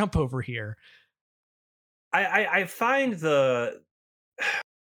can't jump over here. I find the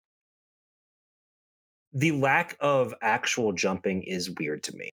lack of actual jumping is weird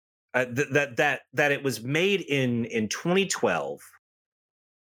to me. That it was made in 2012,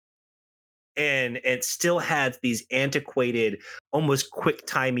 and it still had these antiquated, almost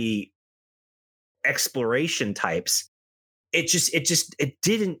quick-timey exploration types. It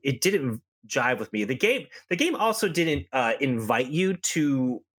didn't jive with me. The game also didn't invite you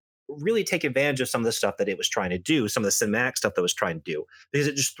to really take advantage of some of the stuff that it was trying to do, some of the cinematic stuff that it was trying to do, because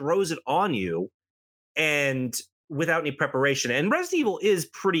it just throws it on you and without any preparation. And Resident Evil is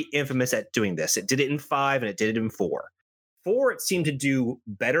pretty infamous at doing this. It did it in 5 and it did it in 4. 4, it seemed to do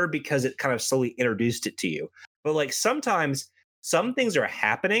better because it kind of slowly introduced it to you. But like sometimes some things are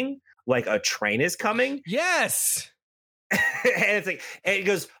happening, like a train is coming. Yes. And it's like, and it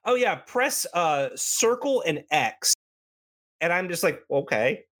goes, oh yeah, press circle and X. And I'm just like,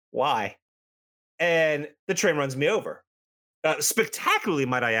 okay. Why? And the train runs me over. Spectacularly,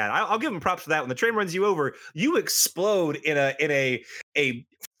 might I add. I'll give him props for that. When the train runs you over, you explode in a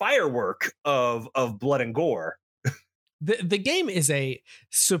firework of blood and gore. The game is a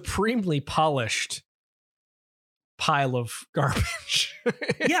supremely polished pile of garbage.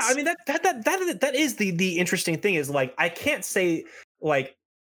 Yeah, I mean that is the interesting thing, is like I can't say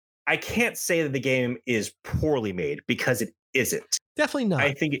that the game is poorly made, because it isn't. Definitely not.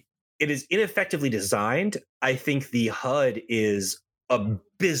 I think it is ineffectively designed. I think the HUD is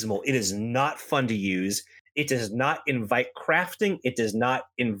abysmal. It is not fun to use. It does not invite crafting. It does not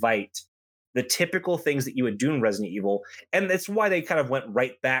invite the typical things that you would do in Resident Evil. And that's why they kind of went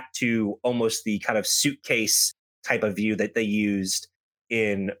right back to almost the kind of suitcase type of view that they used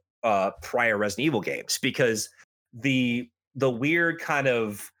in prior Resident Evil games, because the weird kind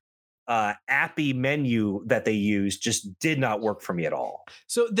of appy menu that they used just did not work for me at all.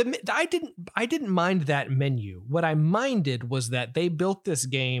 So I didn't mind that menu. What I minded was that they built this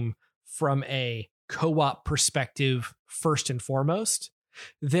game from a co-op perspective first and foremost.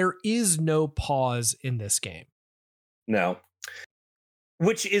 There is no pause in this game. No.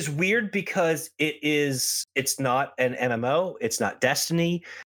 Which is weird because it's not an MMO, it's not Destiny.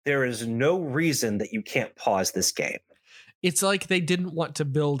 There is no reason that you can't pause this game. It's like they didn't want to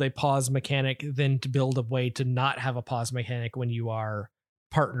build a pause mechanic than to build a way to not have a pause mechanic when you are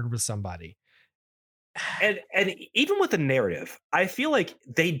partnered with somebody. And even with the narrative, I feel like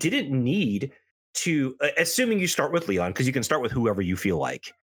they didn't need to, assuming you start with Leon, because you can start with whoever you feel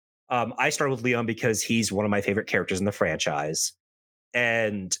like. I started with Leon because he's one of my favorite characters in the franchise.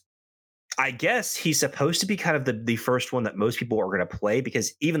 And I guess he's supposed to be kind of the first one that most people are going to play,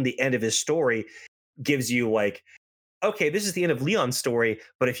 because even the end of his story gives you like, okay, this is the end of Leon's story,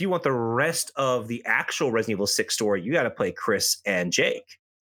 but if you want the rest of the actual Resident Evil 6 story, you got to play Chris and Jake.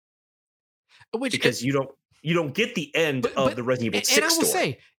 Because you don't get the end of the Resident Evil 6 story. And I will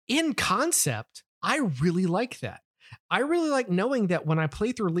say, in concept, I really like that. I really like knowing that when I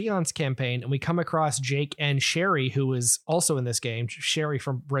play through Leon's campaign and we come across Jake and Sherry, who is also in this game, Sherry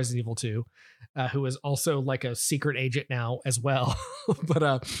from Resident Evil 2, who is also like a secret agent now as well.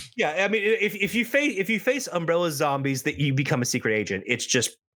 But yeah, I mean, if you face Umbrella zombies, that you become a secret agent. It's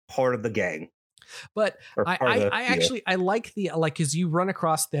just part of the gang. But I like because you run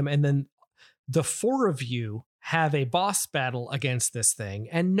across them and then the four of you have a boss battle against this thing,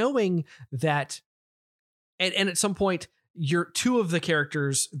 and knowing that. And at some point, you're two of the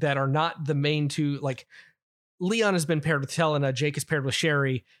characters that are not the main two. Like Leon has been paired with Helena, Jake is paired with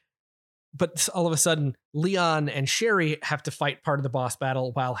Sherry, but all of a sudden, Leon and Sherry have to fight part of the boss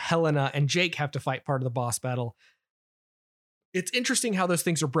battle, while Helena and Jake have to fight part of the boss battle. It's interesting how those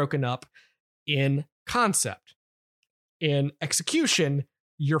things are broken up in concept. In execution,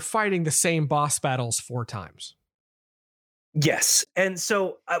 you're fighting the same boss battles 4 times. Yes, and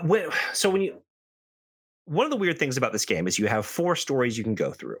so when you. One of the weird things about this game is you have 4 stories you can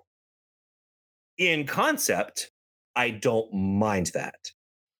go through. In concept, I don't mind that.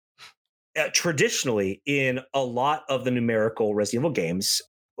 Traditionally, in a lot of the numerical Resident Evil games,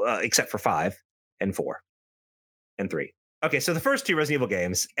 except for 5 and 4 and 3. Okay, so the first 2 Resident Evil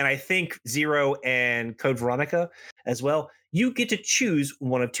games, and I think 0 and Code Veronica as well, you get to choose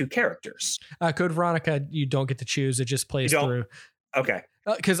one of 2 characters. Code Veronica, you don't get to choose. It just plays through. Okay.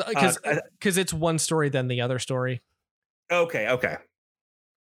 Because it's one story then the other story. Okay.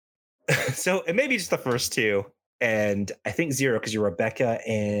 So it may be just the first 2, and I think 0 because you're Rebecca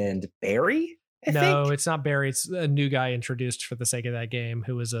and Barry. I think it's not Barry. It's a new guy introduced for the sake of that game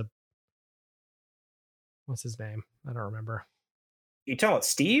who is what's his name? I don't remember. You talking about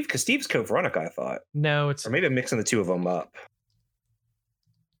Steve? Because Steve's Code Veronica, I thought. No, it's or maybe I'm mixing the 2 of them up.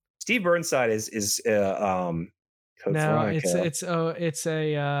 Steve Burnside is Code Veronica. It's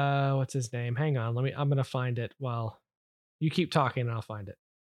a what's his name? Hang on, I'm gonna find it while you keep talking and I'll find it.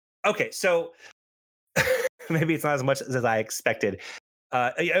 Okay, so maybe it's not as much as I expected.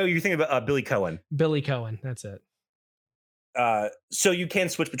 You're thinking about Billy Cohen. Billy Cohen, that's it. So you can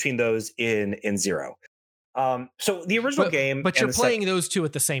switch between those in 0. So the original game, but you're playing those 2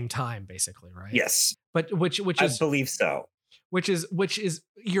 at the same time, basically, right? Yes, but which is I believe so. Which is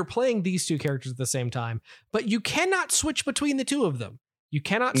you're playing these 2 characters at the same time, but you cannot switch between the 2 of them. You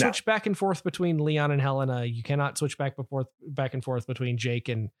cannot switch back and forth between Leon and Helena. You cannot switch back and forth between Jake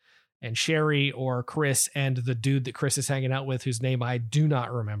and Sherry, or Chris and the dude that Chris is hanging out with, whose name I do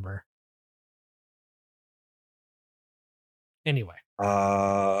not remember. Anyway,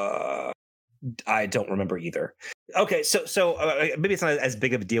 I don't remember either. Okay, so maybe it's not as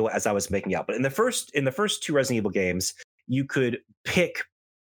big of a deal as I was making out. But in the first 2 Resident Evil games, you could pick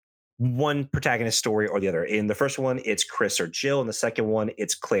one protagonist story or the other. In the first one, it's Chris or Jill. In the second one,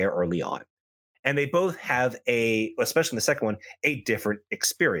 it's Claire or Leon. And they both have especially in the second one, a different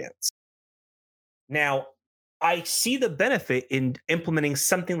experience. Now, I see the benefit in implementing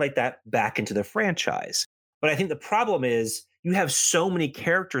something like that back into the franchise. But I think the problem is you have so many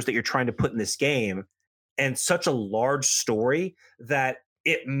characters that you're trying to put in this game and such a large story that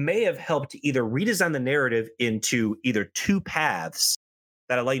it may have helped to either redesign the narrative into either 2 paths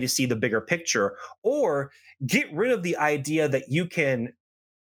that allow you to see the bigger picture, or get rid of the idea that you can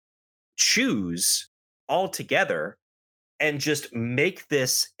choose altogether and just make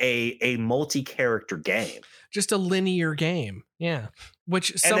this a multi-character game. Just a linear game. Yeah.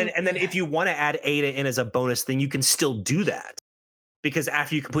 And then if you want to add Ada in as a bonus, then you can still do that. Because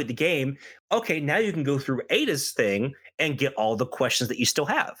after you complete the game, okay, now you can go through Ada's thing and get all the questions that you still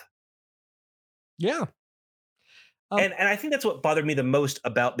have. Yeah. And I think that's what bothered me the most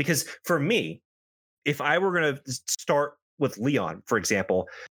about, because for me, if I were going to start with Leon, for example,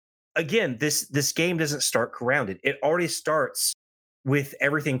 again, this game doesn't start grounded. It already starts with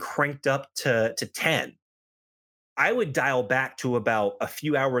everything cranked up to 10. I would dial back to about a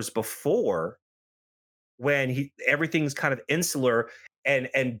few hours before when everything's kind of insular,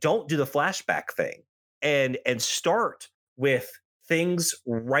 and don't do the flashback thing, and start with things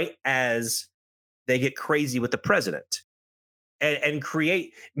right as they get crazy with the president, and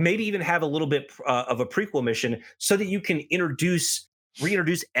create, maybe even have a little bit of a prequel mission so that you can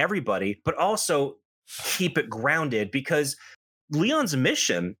reintroduce everybody, but also keep it grounded, because Leon's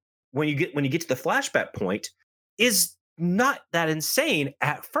mission, when you get to the flashback point, is not that insane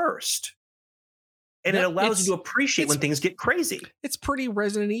at first. And it allows you to appreciate when things get crazy. It's pretty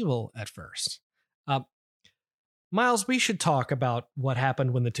Resident Evil at first. Miles, we should talk about what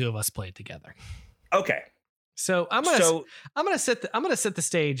happened when the two of us played together. Okay. So I'm gonna set the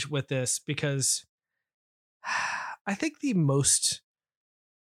stage with this, because I think the most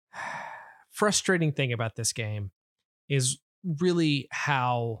frustrating thing about this game is really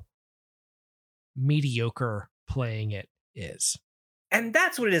how mediocre playing it is. And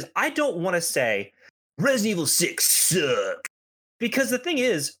that's what it is. I don't want to say Resident Evil 6 suck, because the thing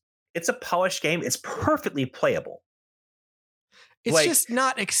is, it's a polished game. It's perfectly playable. It's just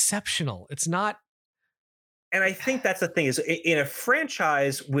not exceptional. It's not. And I think that's the thing, is in a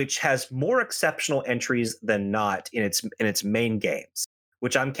franchise which has more exceptional entries than not in its main games,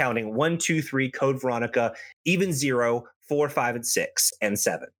 which I'm counting 1, 2, 3, Code Veronica, even 0, 4, 5, and 6, and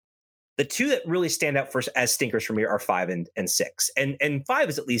 7. The two that really stand out as stinkers for me are 5 and 6. And 5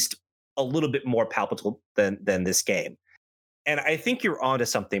 is at least a little bit more palpable than this game. And I think you're onto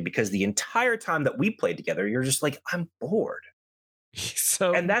something, because the entire time that we played together, you're just like, I'm bored.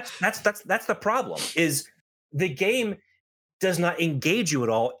 So, and that's the problem, is the game does not engage you at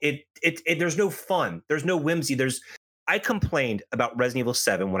all. It there's no fun. There's no whimsy. I complained about Resident Evil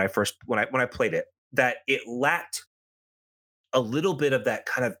 7 when I played it, that it lacked a little bit of that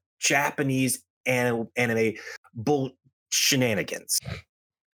kind of Japanese anime bull shenanigans.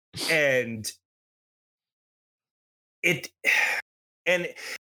 And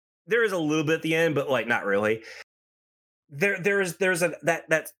there is a little bit at the end, but like not really. There's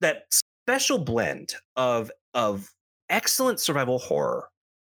that special blend of excellent survival horror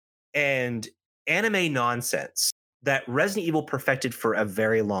and anime nonsense that Resident Evil perfected for a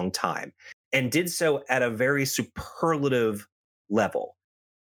very long time, and did so at a very superlative level.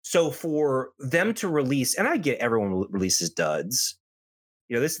 So for them to release, and I get everyone releases duds,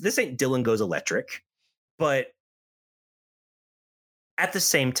 this ain't Dylan Goes Electric, but at the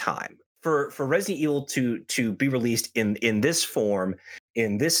same time, for Resident Evil to be released in this form,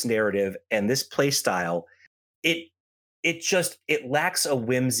 in this narrative, and this play style, it lacks a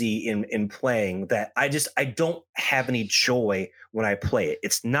whimsy in playing that I don't have any joy when I play it.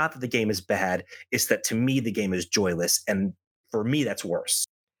 It's not that the game is bad, it's that to me the game is joyless, and for me that's worse.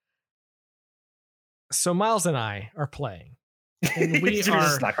 So Miles and I are playing, and we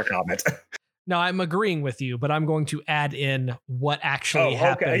are not a comment. No, I'm agreeing with you, but I'm going to add in what actually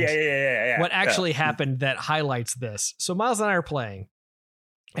happened. Okay. Yeah. What actually happened that highlights this. So Miles and I are playing,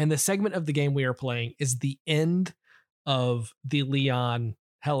 and the segment of the game we are playing is the end of the Leon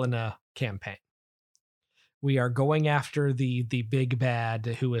Helena campaign. We are going after the big bad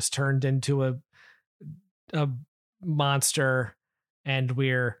who has turned into a monster, and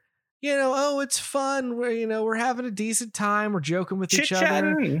we're, it's fun. We're having a decent time. We're joking with each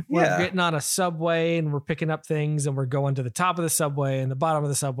other. We're getting on a subway, and we're picking up things, and we're going to the top of the subway and the bottom of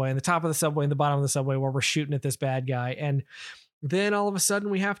the subway and the top of the subway and the bottom of the subway, where we're shooting at this bad guy. And then all of a sudden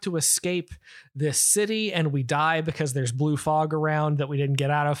we have to escape this city, and we die because there's blue fog around that we didn't get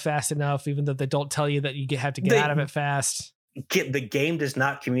out of fast enough, even though they don't tell you that you have to get out of it fast. The game does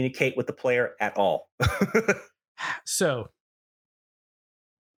not communicate with the player at all. So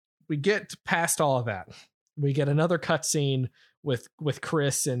we get past all of that. We get another cutscene with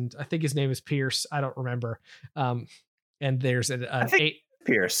Chris, and I think his name is Pierce. I don't remember. And there's an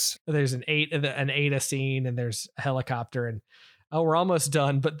Pierce. There's an Ada scene, and there's a helicopter, and we're almost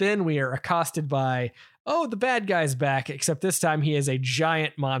done. But then we are accosted by, the bad guy's back, except this time he is a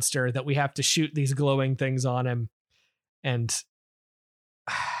giant monster that we have to shoot these glowing things on him. And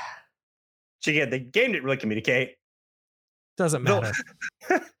so yeah, the game didn't really communicate. Doesn't matter.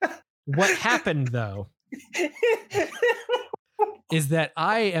 What happened, though, is that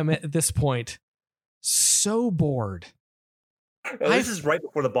I am at this point so bored. This is right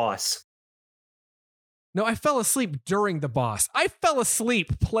before the boss. No, I fell asleep during the boss. I fell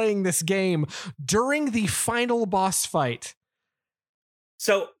asleep playing this game during the final boss fight.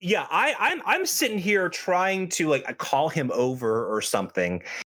 So yeah, I'm sitting here trying to call him over or something,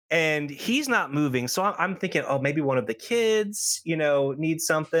 and he's not moving. So I'm thinking, maybe one of the kids, needs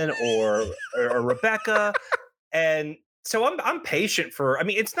something, or Rebecca. And so I'm patient for, I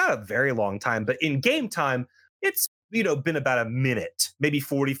mean, it's not a very long time, but in game time, it's, been about a minute, maybe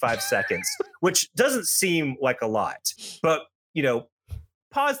 45 seconds, which doesn't seem like a lot. But,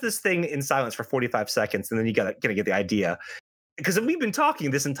 pause this thing in silence for 45 seconds, and then you gotta get the idea. Because we've been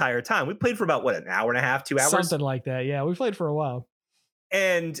talking this entire time. We played for about, an hour and a half, 2 hours? Something like that. Yeah, we played for a while.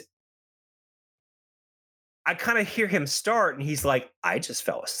 And I kind of hear him start, and he's like, I just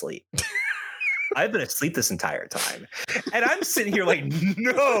fell asleep. I've been asleep this entire time. And I'm sitting here like,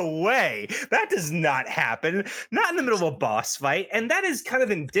 no way. That does not happen. Not in the middle of a boss fight. And that is kind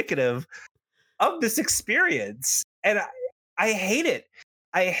of indicative of this experience. And I hate it.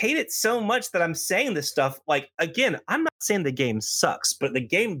 I hate it so much that I'm saying this stuff. Like, again, I'm not saying the game sucks, but the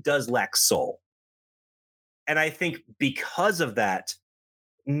game does lack soul. And I think because of that,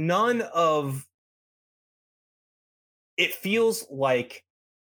 it feels like,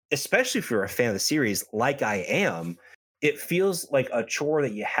 especially if you're a fan of the series, like I am, it feels like a chore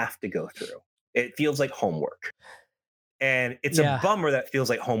that you have to go through. It feels like homework. And it's a bummer that feels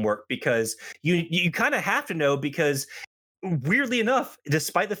like homework, because you kind of have to know, because weirdly enough,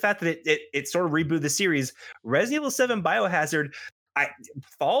 despite the fact that it sort of rebooted the series, Resident Evil 7 Biohazard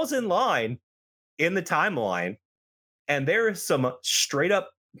falls in line in the timeline. And there is some straight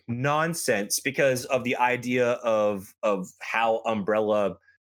up nonsense because of the idea of how Umbrella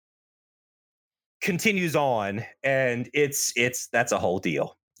continues on, and that's a whole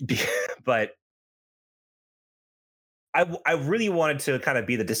deal. But I really wanted to kind of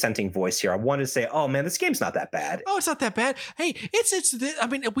be the dissenting voice here. I wanted to say, oh man, this game's not that bad. Oh, it's not that bad. Hey, I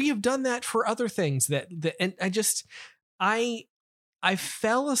mean, we have done that for other things and I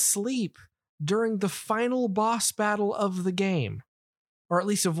fell asleep during the final boss battle of the game, or at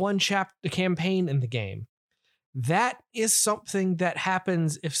least of one chapter campaign in the game. That is something that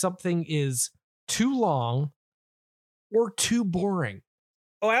happens if something is too long or too boring.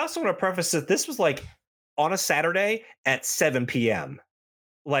 Oh, I also want to preface that this was like on a Saturday at 7 p.m.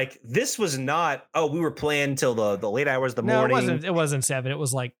 Like, this was not, we were playing till the late hours of the morning. It wasn't 7. It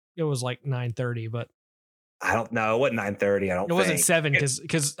was like 9:30, but I don't know. What, 9:30? I don't think. It wasn't 7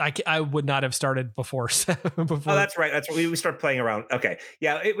 because I would not have started before 7. Oh, that's right. That's we started playing around. Okay.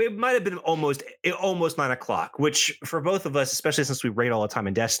 Yeah, it might have been almost 9 o'clock, which for both of us, especially since we raid all the time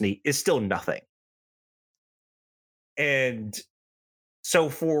in Destiny, is still nothing. And so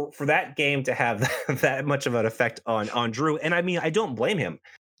for that game to have that much of an effect on Drew, and I mean, I don't blame him.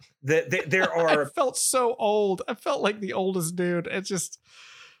 There are. I felt so old. I felt like the oldest dude. It's just.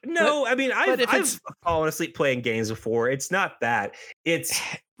 No, I mean, I've fallen asleep playing games before. It's not that.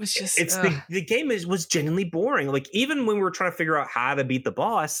 The game was genuinely boring. Like, even when we were trying to figure out how to beat the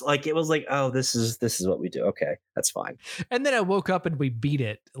boss, like, it was like, oh, this is what we do. Okay, that's fine. And then I woke up and we beat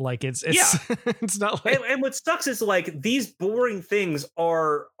it. Like, it's it's not like. And what sucks is, like, these boring things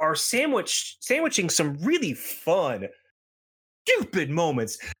are sandwiching some really fun, stupid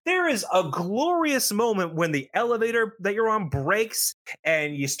moments. There is a glorious moment when the elevator that you're on breaks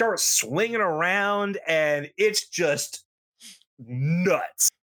and you start swinging around, and it's just nuts.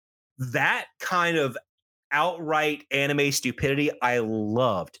 That kind of outright anime stupidity I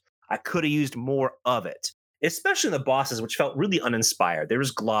loved. I could have used more of it, especially in the bosses, which felt really uninspired. There was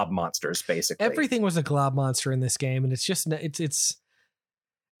glob monsters, basically. Everything was a glob monster in this game, and it's just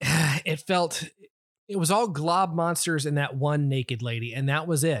it was all glob monsters and that one naked lady, and that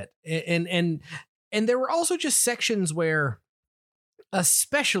was it. And there were also just sections where,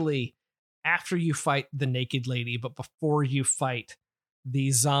 especially after you fight the naked lady, but before you fight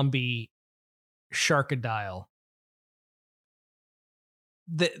the zombie Sharkadile,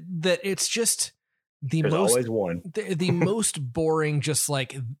 that it's just There's always one. the most boring. Just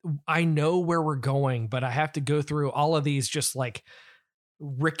like, I know where we're going, but I have to go through all of these just like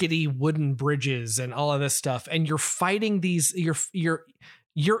rickety wooden bridges and all of this stuff, and you're fighting these.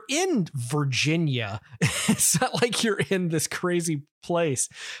 You're in Virginia. It's not like you're in this crazy place,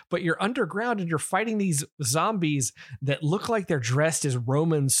 but you're underground and you're fighting these zombies that look like they're dressed as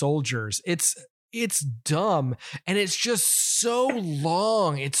Roman soldiers. It's dumb, and it's just so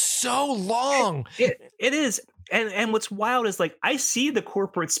long. It's so long. It is. And what's wild is, like, I see the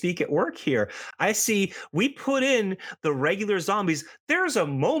corporate speak at work here. I see we put in the regular zombies. There's a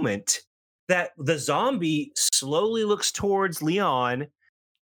moment that the zombie slowly looks towards Leon,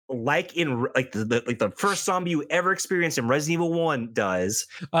 like in the first zombie you ever experienced in Resident Evil 1 does.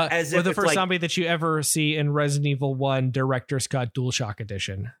 As if the first zombie that you ever see in Resident Evil 1 Director's Cut DualShock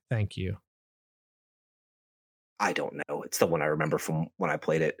Edition. Thank you. I don't know. It's the one I remember from when I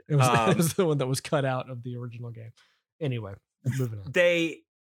played it. It was the one that was cut out of the original game. Anyway, moving on.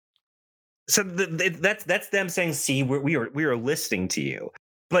 So that's them saying, "See, we are listening to you."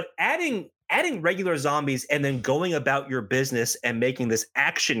 But adding regular zombies and then going about your business and making this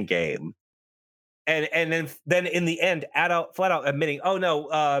action game, and then in the end, flat out admitting, "Oh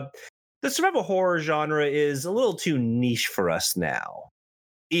no, the survival horror genre is a little too niche for us now."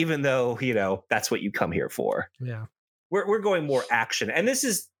 Even though that's what you come here for. Yeah, We're going more action, and this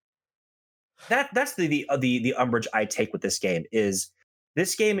is that's the umbrage I take with this game is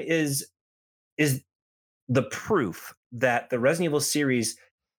this game is the proof that the Resident Evil series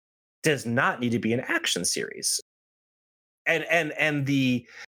does not need to be an action series. And the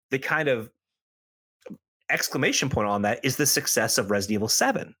kind of exclamation point on that is the success of Resident Evil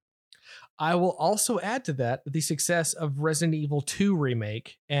 7. I will also add to that the success of Resident Evil 2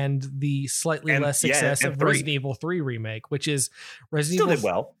 remake and the slightly less success of 3. Resident Evil 3 remake, which is Still did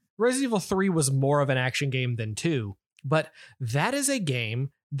well. Resident Evil 3 was more of an action game than 2, but that is a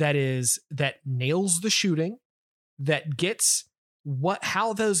game that nails the shooting, that gets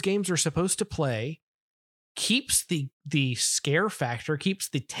how those games are supposed to play, keeps the scare factor, keeps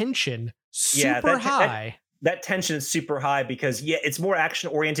the tension super high. That tension is super high because it's more action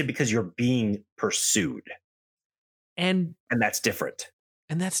oriented because you're being pursued, and that's different.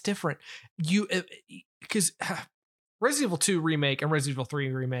 Because Resident Evil 2 remake and Resident Evil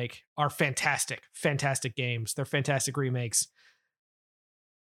 3 remake are fantastic games. They're fantastic remakes.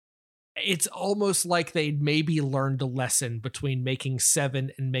 It's almost like they maybe learned a lesson between making 7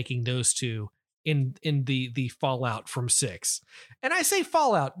 and making those two in the fallout from 6. And I say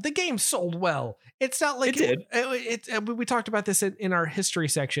fallout, the game sold well. It's not like it did. We talked about this in our history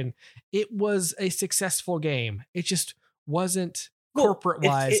section. It was a successful game. It just wasn't corporate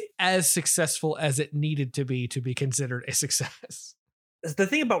wise as successful as it needed to be considered a success. The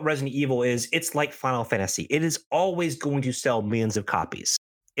thing about Resident Evil is it's like Final Fantasy. It is always going to sell millions of copies.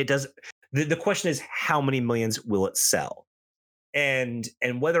 It does. The question is, how many millions will it sell? And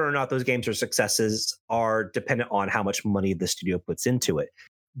whether or not those games are successes are dependent on how much money the studio puts into it.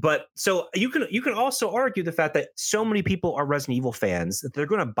 But so you can also argue the fact that so many people are Resident Evil fans that they're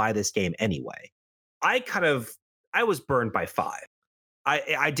going to buy this game anyway. I was burned by 5.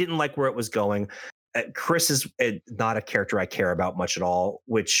 I didn't like where it was going. Chris is not a character I care about much at all,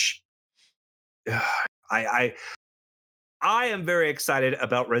 which I am very excited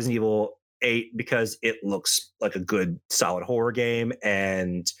about Resident Evil 8 because it looks like a good solid horror game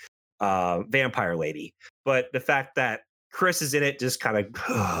and Vampire Lady. But the fact that Chris is in it just kind of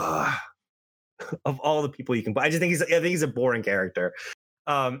all the people you can buy, I think he's a boring character.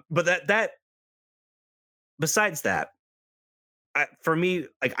 But that besides that, for me,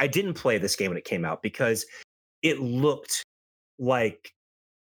 like, I didn't play this game when it came out because it looked like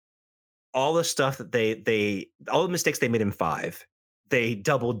all the stuff that all the mistakes they made in 5, they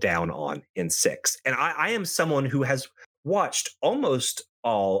doubled down on in 6. And I am someone who has watched almost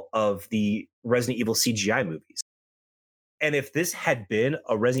all of the Resident Evil CGI movies. And if this had been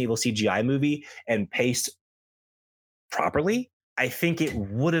a Resident Evil CGI movie and paced properly, I think it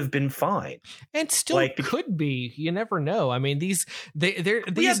would have been fine. And still could be. You never know. I mean, these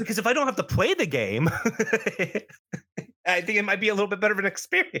because if I don't have to play the game, I think it might be a little bit better of an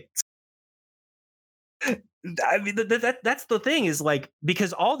experience. I mean, that's the thing is, like,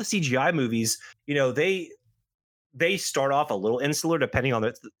 because all the CGI movies, they start off a little insular depending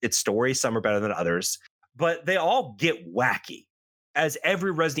on its story. Some are better than others, but they all get wacky, as every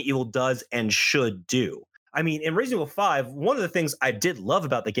Resident Evil does and should do. I mean, in Resident Evil 5, one of the things I did love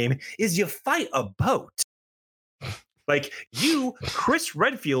about the game is you fight a boat. Like, you, Chris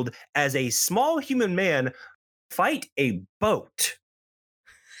Redfield, as a small human man, fight a boat.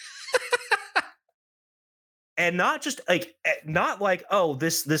 And not like, oh,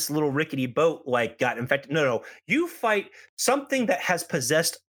 this little rickety boat like got infected. No. You fight something that has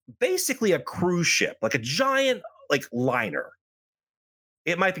possessed basically a cruise ship, like a giant like liner.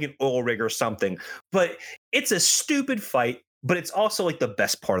 It might be an oil rig or something, but it's a stupid fight, but it's also like the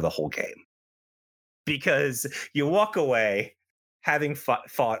best part of the whole game. Because you walk away having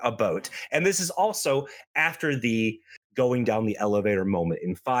fought a boat. And this is also after the going down the elevator moment.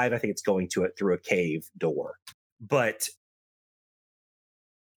 In 5, I think it's going to it through a cave door. But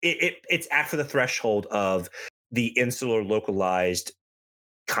it's after the threshold of the insular localized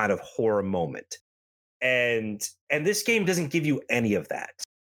kind of horror moment. And this game doesn't give you any of that.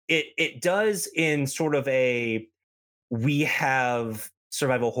 It does in sort of a we have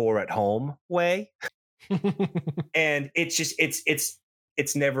survival horror at home way. And it's just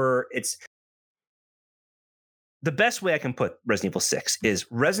it's never the best way I can put Resident Evil 6 is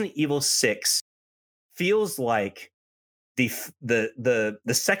Resident Evil 6 feels like the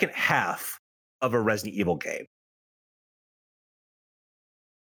second half of a Resident Evil game.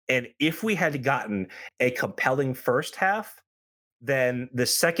 And if we had gotten a compelling first half, then the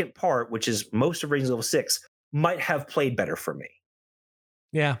second part, which is most of Resident Evil 6, might have played better for me.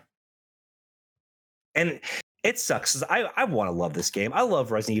 Yeah. And it sucks. I want to love this game. I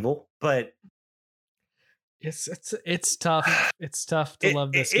love Resident Evil, but it's tough. It's tough to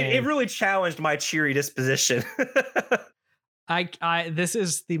love this game. It really challenged my cheery disposition. This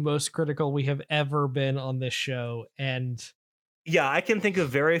is the most critical we have ever been on this show, and yeah, I can think of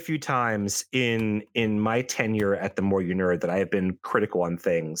very few times in my tenure at The More You Nerd that I have been critical on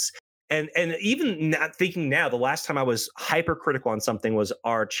things. And even not thinking now, the last time I was hypercritical on something was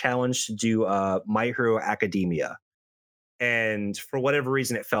our challenge to do My Hero Academia. And for whatever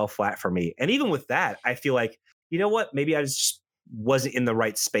reason, it fell flat for me. And even with that, I feel like, you know what? Maybe I just wasn't in the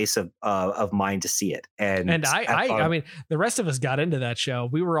right space of mind to see it. And I mean, the rest of us got into that show.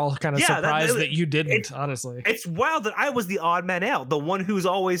 We were all kind of surprised that you didn't, honestly. It's wild that I was the odd man out, the one who's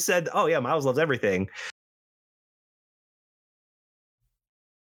always said, oh yeah, Miles loves everything.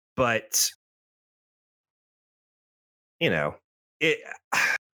 But, you know,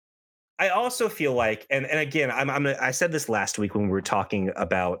 I also feel like, and again, I said this last week when we were talking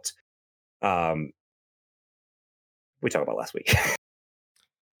about, we talked about last week.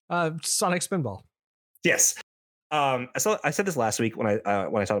 Sonic Spinball. Yes. I said this last week when I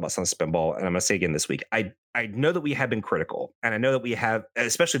talked about Sonic Spinball, and I'm going to say again this week. I know that we have been critical, and I know that we have,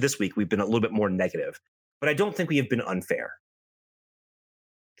 especially this week, we've been a little bit more negative, but I don't think we have been unfair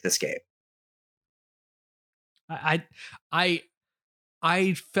to this game.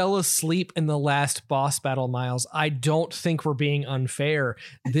 I fell asleep in the last boss battle, Miles. I don't think we're being unfair.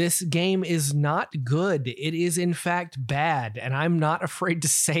 This game is not good. It is, in fact, bad, and I'm not afraid to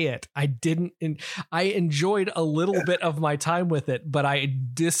say it. I enjoyed a little bit of my time with it, but I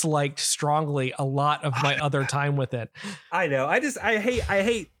disliked strongly a lot of my other time with it. I know. I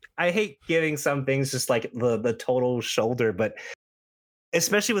hate giving some things just like the total shoulder, but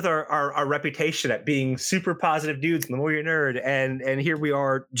especially with our reputation at being super positive dudes in The More You Nerd, and here we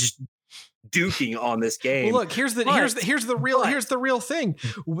are just duking on this game. Well, look, here's the real thing.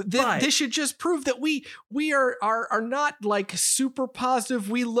 This should just prove that we are not like super positive.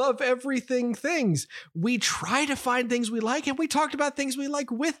 We love everything things. We try to find things we like, and we talked about things we like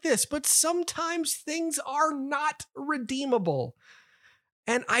with this, but sometimes things are not redeemable.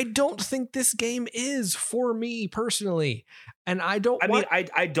 And I don't think this game is for me personally. And I don't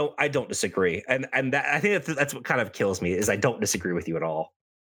disagree. And that, I think that's what kind of kills me is I don't disagree with you at all.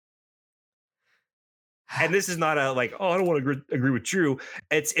 And this is not a like, oh, I don't want to agree with Drew.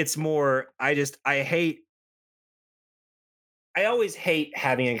 It's more, I always hate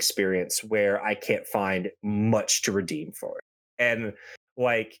having an experience where I can't find much to redeem for it. And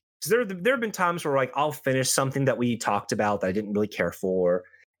like, there have been times where like I'll finish something that we talked about that I didn't really care for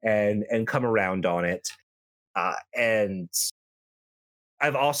and come around on it. And I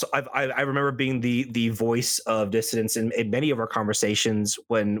remember being the voice of dissidence in many of our conversations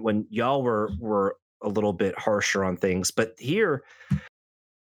when y'all were a little bit harsher on things. But here,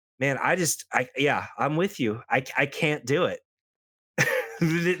 man, I'm with you. I can't do it.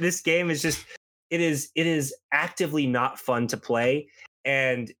 This game is just, it is actively not fun to play.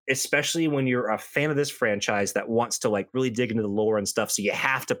 And especially when you're a fan of this franchise that wants to like really dig into the lore and stuff, so you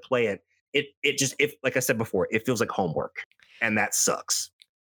have to play it. It like I said before, it feels like homework, and that sucks.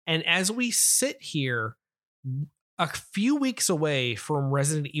 And as we sit here, a few weeks away from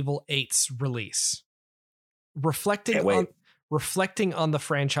Resident Evil 8's release, reflecting on the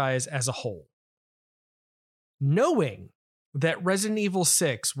franchise as a whole, knowing that Resident Evil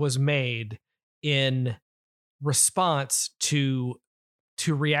 6 was made in response to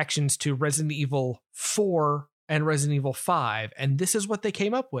reactions to Resident Evil 4 and Resident Evil 5, and this is what they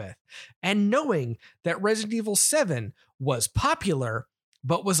came up with. And knowing that Resident Evil 7 was popular,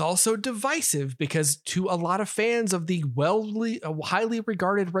 but was also divisive because to a lot of fans of the highly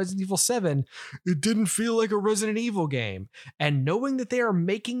regarded Resident Evil 7, it didn't feel like a Resident Evil game. And knowing that they are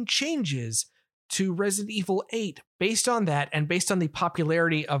making changes to Resident Evil 8 based on that, and based on the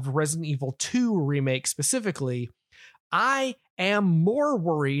popularity of Resident Evil 2 remake specifically, I am more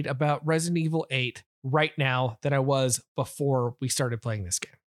worried about Resident Evil 8 right now than I was before we started playing this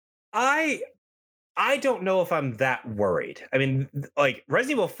game. I don't know if I'm that worried. I mean, like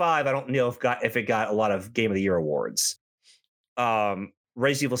Resident Evil 5, I don't know if it got a lot of Game of the Year awards.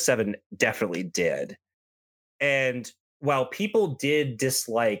 Resident Evil 7 definitely did. And while people did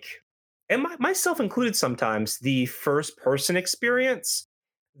dislike, and myself included sometimes, the first person experience,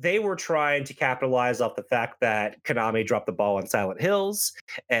 they were trying to capitalize off the fact that Konami dropped the ball on Silent Hills,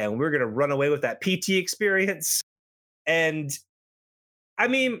 and we're going to run away with that PT experience. And I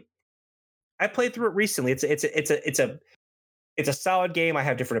mean, I played through it recently. It's a solid game. I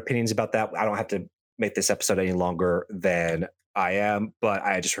have different opinions about that. I don't have to make this episode any longer than I am, but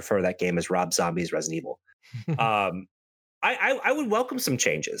I just refer to that game as Rob Zombie's Resident Evil. I would welcome some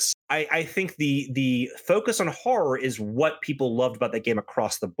changes. I think the focus on horror is what people loved about that game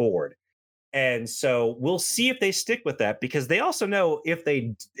across the board. And so we'll see if they stick with that, because they also know if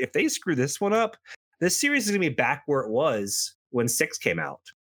they screw this one up, this series is going to be back where it was when 6 came out.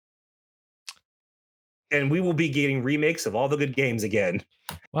 And we will be getting remakes of all the good games again.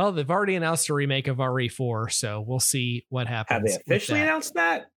 Well, they've already announced a remake of RE4, so we'll see what happens. Have they officially announced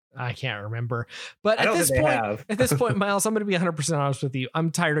that? I can't remember. But at this point, Miles, I'm going to be 100% honest with you.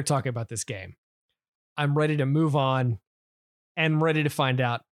 I'm tired of talking about this game. I'm ready to move on and ready to find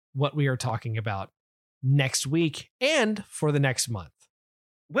out what we are talking about next week and for the next month.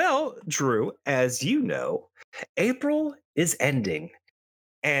 Well, Drew, as you know, April is ending.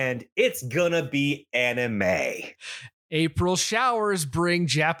 And it's gonna be anime. April showers bring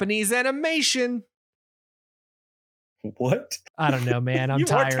Japanese animation. What? I don't know, man. I'm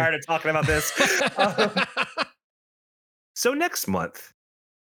tired. You are tired of talking about this. So next month,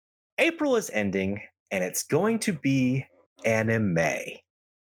 April is ending, and it's going to be anime.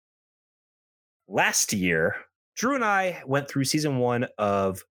 Last year, Drew and I went through season 1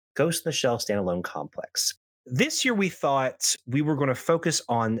 of Ghost in the Shell Standalone Complex. This year, we thought we were going to focus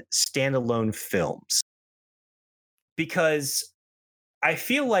on standalone films, because I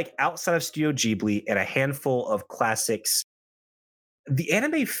feel like outside of Studio Ghibli and a handful of classics, the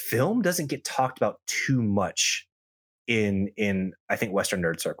anime film doesn't get talked about too much in I think Western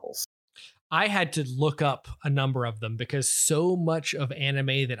nerd circles. I had to look up a number of them because so much of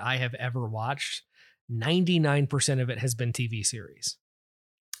anime that I have ever watched, 99% of it has been TV series.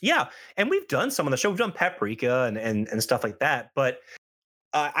 Yeah, and we've done some on the show. We've done Paprika and stuff like that. But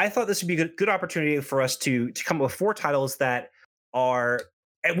I thought this would be a good opportunity for us to come up with 4 titles that are,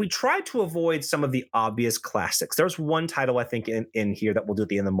 and we tried to avoid some of the obvious classics. There's one title I think in here that we'll do at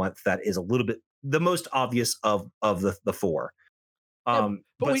the end of the month that is a little bit the most obvious of the 4. We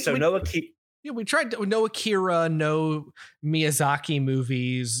tried to, no Akira, no Miyazaki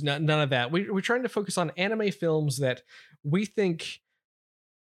movies, none of that. We're trying to focus on anime films that we think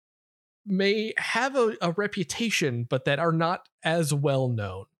may have a reputation, but that are not as well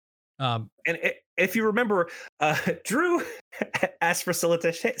known. If you remember, Drew asked for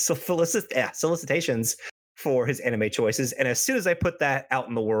solicitations for his anime choices, and as soon as I put that out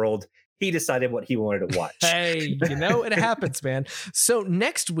in the world, he decided what he wanted to watch. Hey, it happens, man. So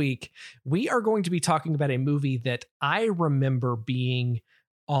next week, we are going to be talking about a movie that I remember being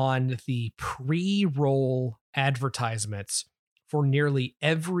on the pre-roll advertisements for nearly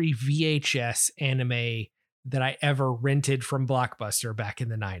every VHS anime that I ever rented from Blockbuster back in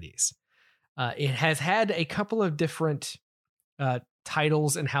the 90s. It has had a couple of different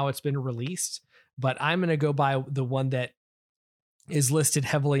titles and how it's been released, but I'm going to go by the one that is listed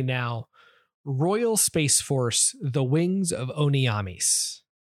heavily now, Royal Space Force, The Wings of Oniamis.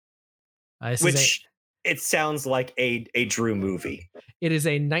 It sounds like a Drew movie. It is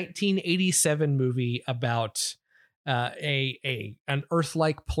a 1987 movie about an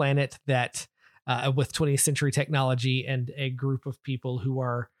Earth-like planet that with 20th century technology and a group of people who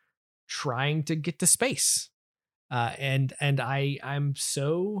are trying to get to space. And I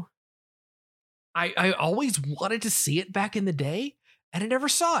always wanted to see it back in the day, and I never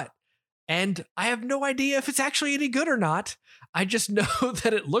saw it. And I have no idea if it's actually any good or not. I just know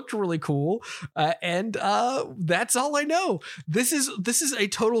that it looked really cool. And that's all I know. This is a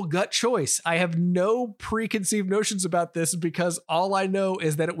total gut choice. I have no preconceived notions about this because all I know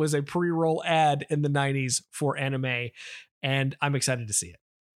is that it was a pre-roll ad in the 90s for anime, and I'm excited to see it.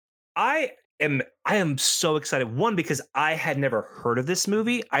 I am so excited. One, because I had never heard of this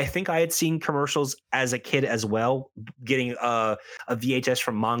movie. I think I had seen commercials as a kid as well, getting a VHS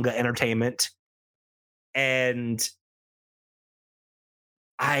from Manga Entertainment. And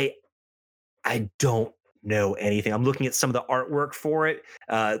I don't know anything. I'm looking at some of the artwork for it.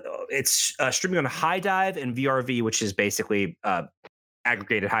 It's streaming on High Dive and VRV, which is basically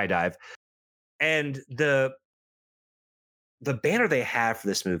aggregated High Dive. And the banner they have for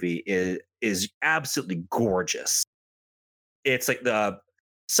this movie is absolutely gorgeous. It's like the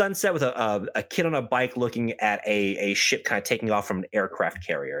sunset with a kid on a bike looking at a ship kind of taking off from an aircraft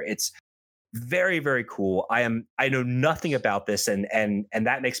carrier. It's very, very cool. I know nothing about this, and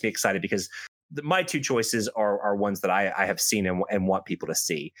that makes me excited because my two choices are ones that I have seen and want people to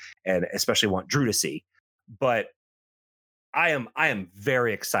see, and especially want Drew to see. But I am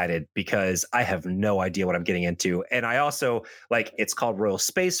very excited because I have no idea what I'm getting into. And I also like, it's called Royal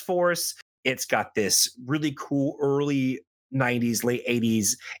Space Force. It's got this really cool early 90s, late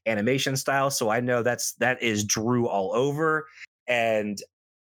 80s animation style. So I know that is Drew all over. And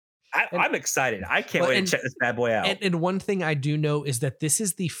I'm excited. I can't wait to check this bad boy out. And one thing I do know is that this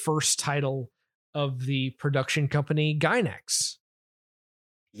is the first title of the production company Gainax.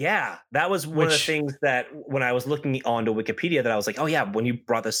 Yeah, that was one of the things that when I was looking onto Wikipedia that I was like, oh yeah, when you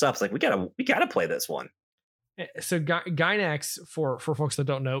brought this up, it's like we gotta play this one. So Gainax, for folks that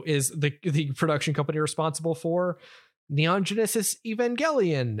don't know, is the production company responsible for Neon Genesis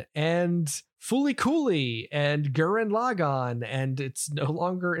Evangelion and Fooly Cooly and Gurren Lagann, and it's no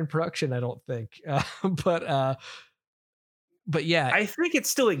longer in production, I don't think. But yeah, I think it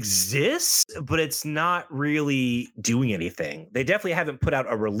still exists, but it's not really doing anything. They definitely haven't put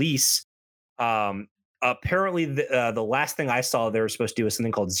out a release. Apparently, the last thing I saw they were supposed to do was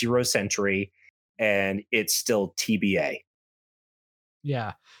something called Zero Century, and it's still TBA.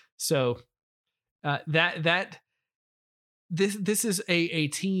 Yeah. So this is a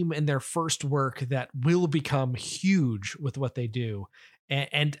team in their first work that will become huge with what they do.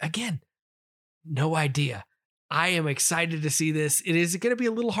 And again, no idea. I am excited to see this. It is going to be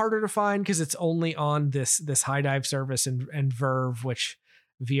a little harder to find because it's only on this High Dive service and Verve,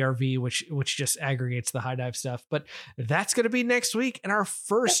 VRV, which just aggregates the High Dive stuff. But that's going to be next week, and our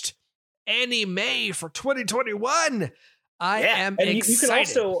first anime for 2021. I am excited. You can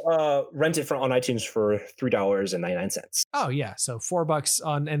also rent it on iTunes for $3.99. Oh yeah, so $4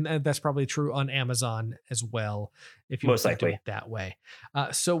 on, and that's probably true on Amazon as well, if you most likely do it that way.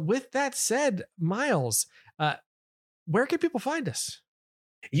 So with that said, Miles, where can people find us?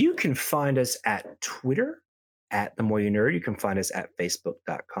 You can find us at Twitter at The More You Nerd. You can find us at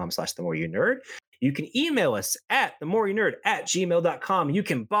Facebook.com/The More You Nerd. You can email us at themoreyounerd@gmail.com. You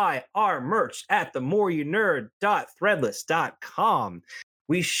can buy our merch at themoreyounerd.threadless.com.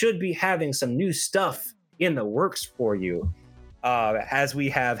 We should be having some new stuff in the works for you, as we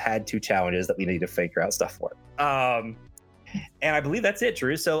have had 2 challenges that we need to figure out stuff for. And I believe that's it,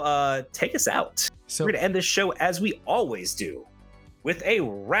 Drew. So take us out. So we're going to end this show as we always do with a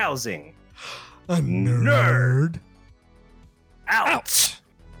rousing nerd out.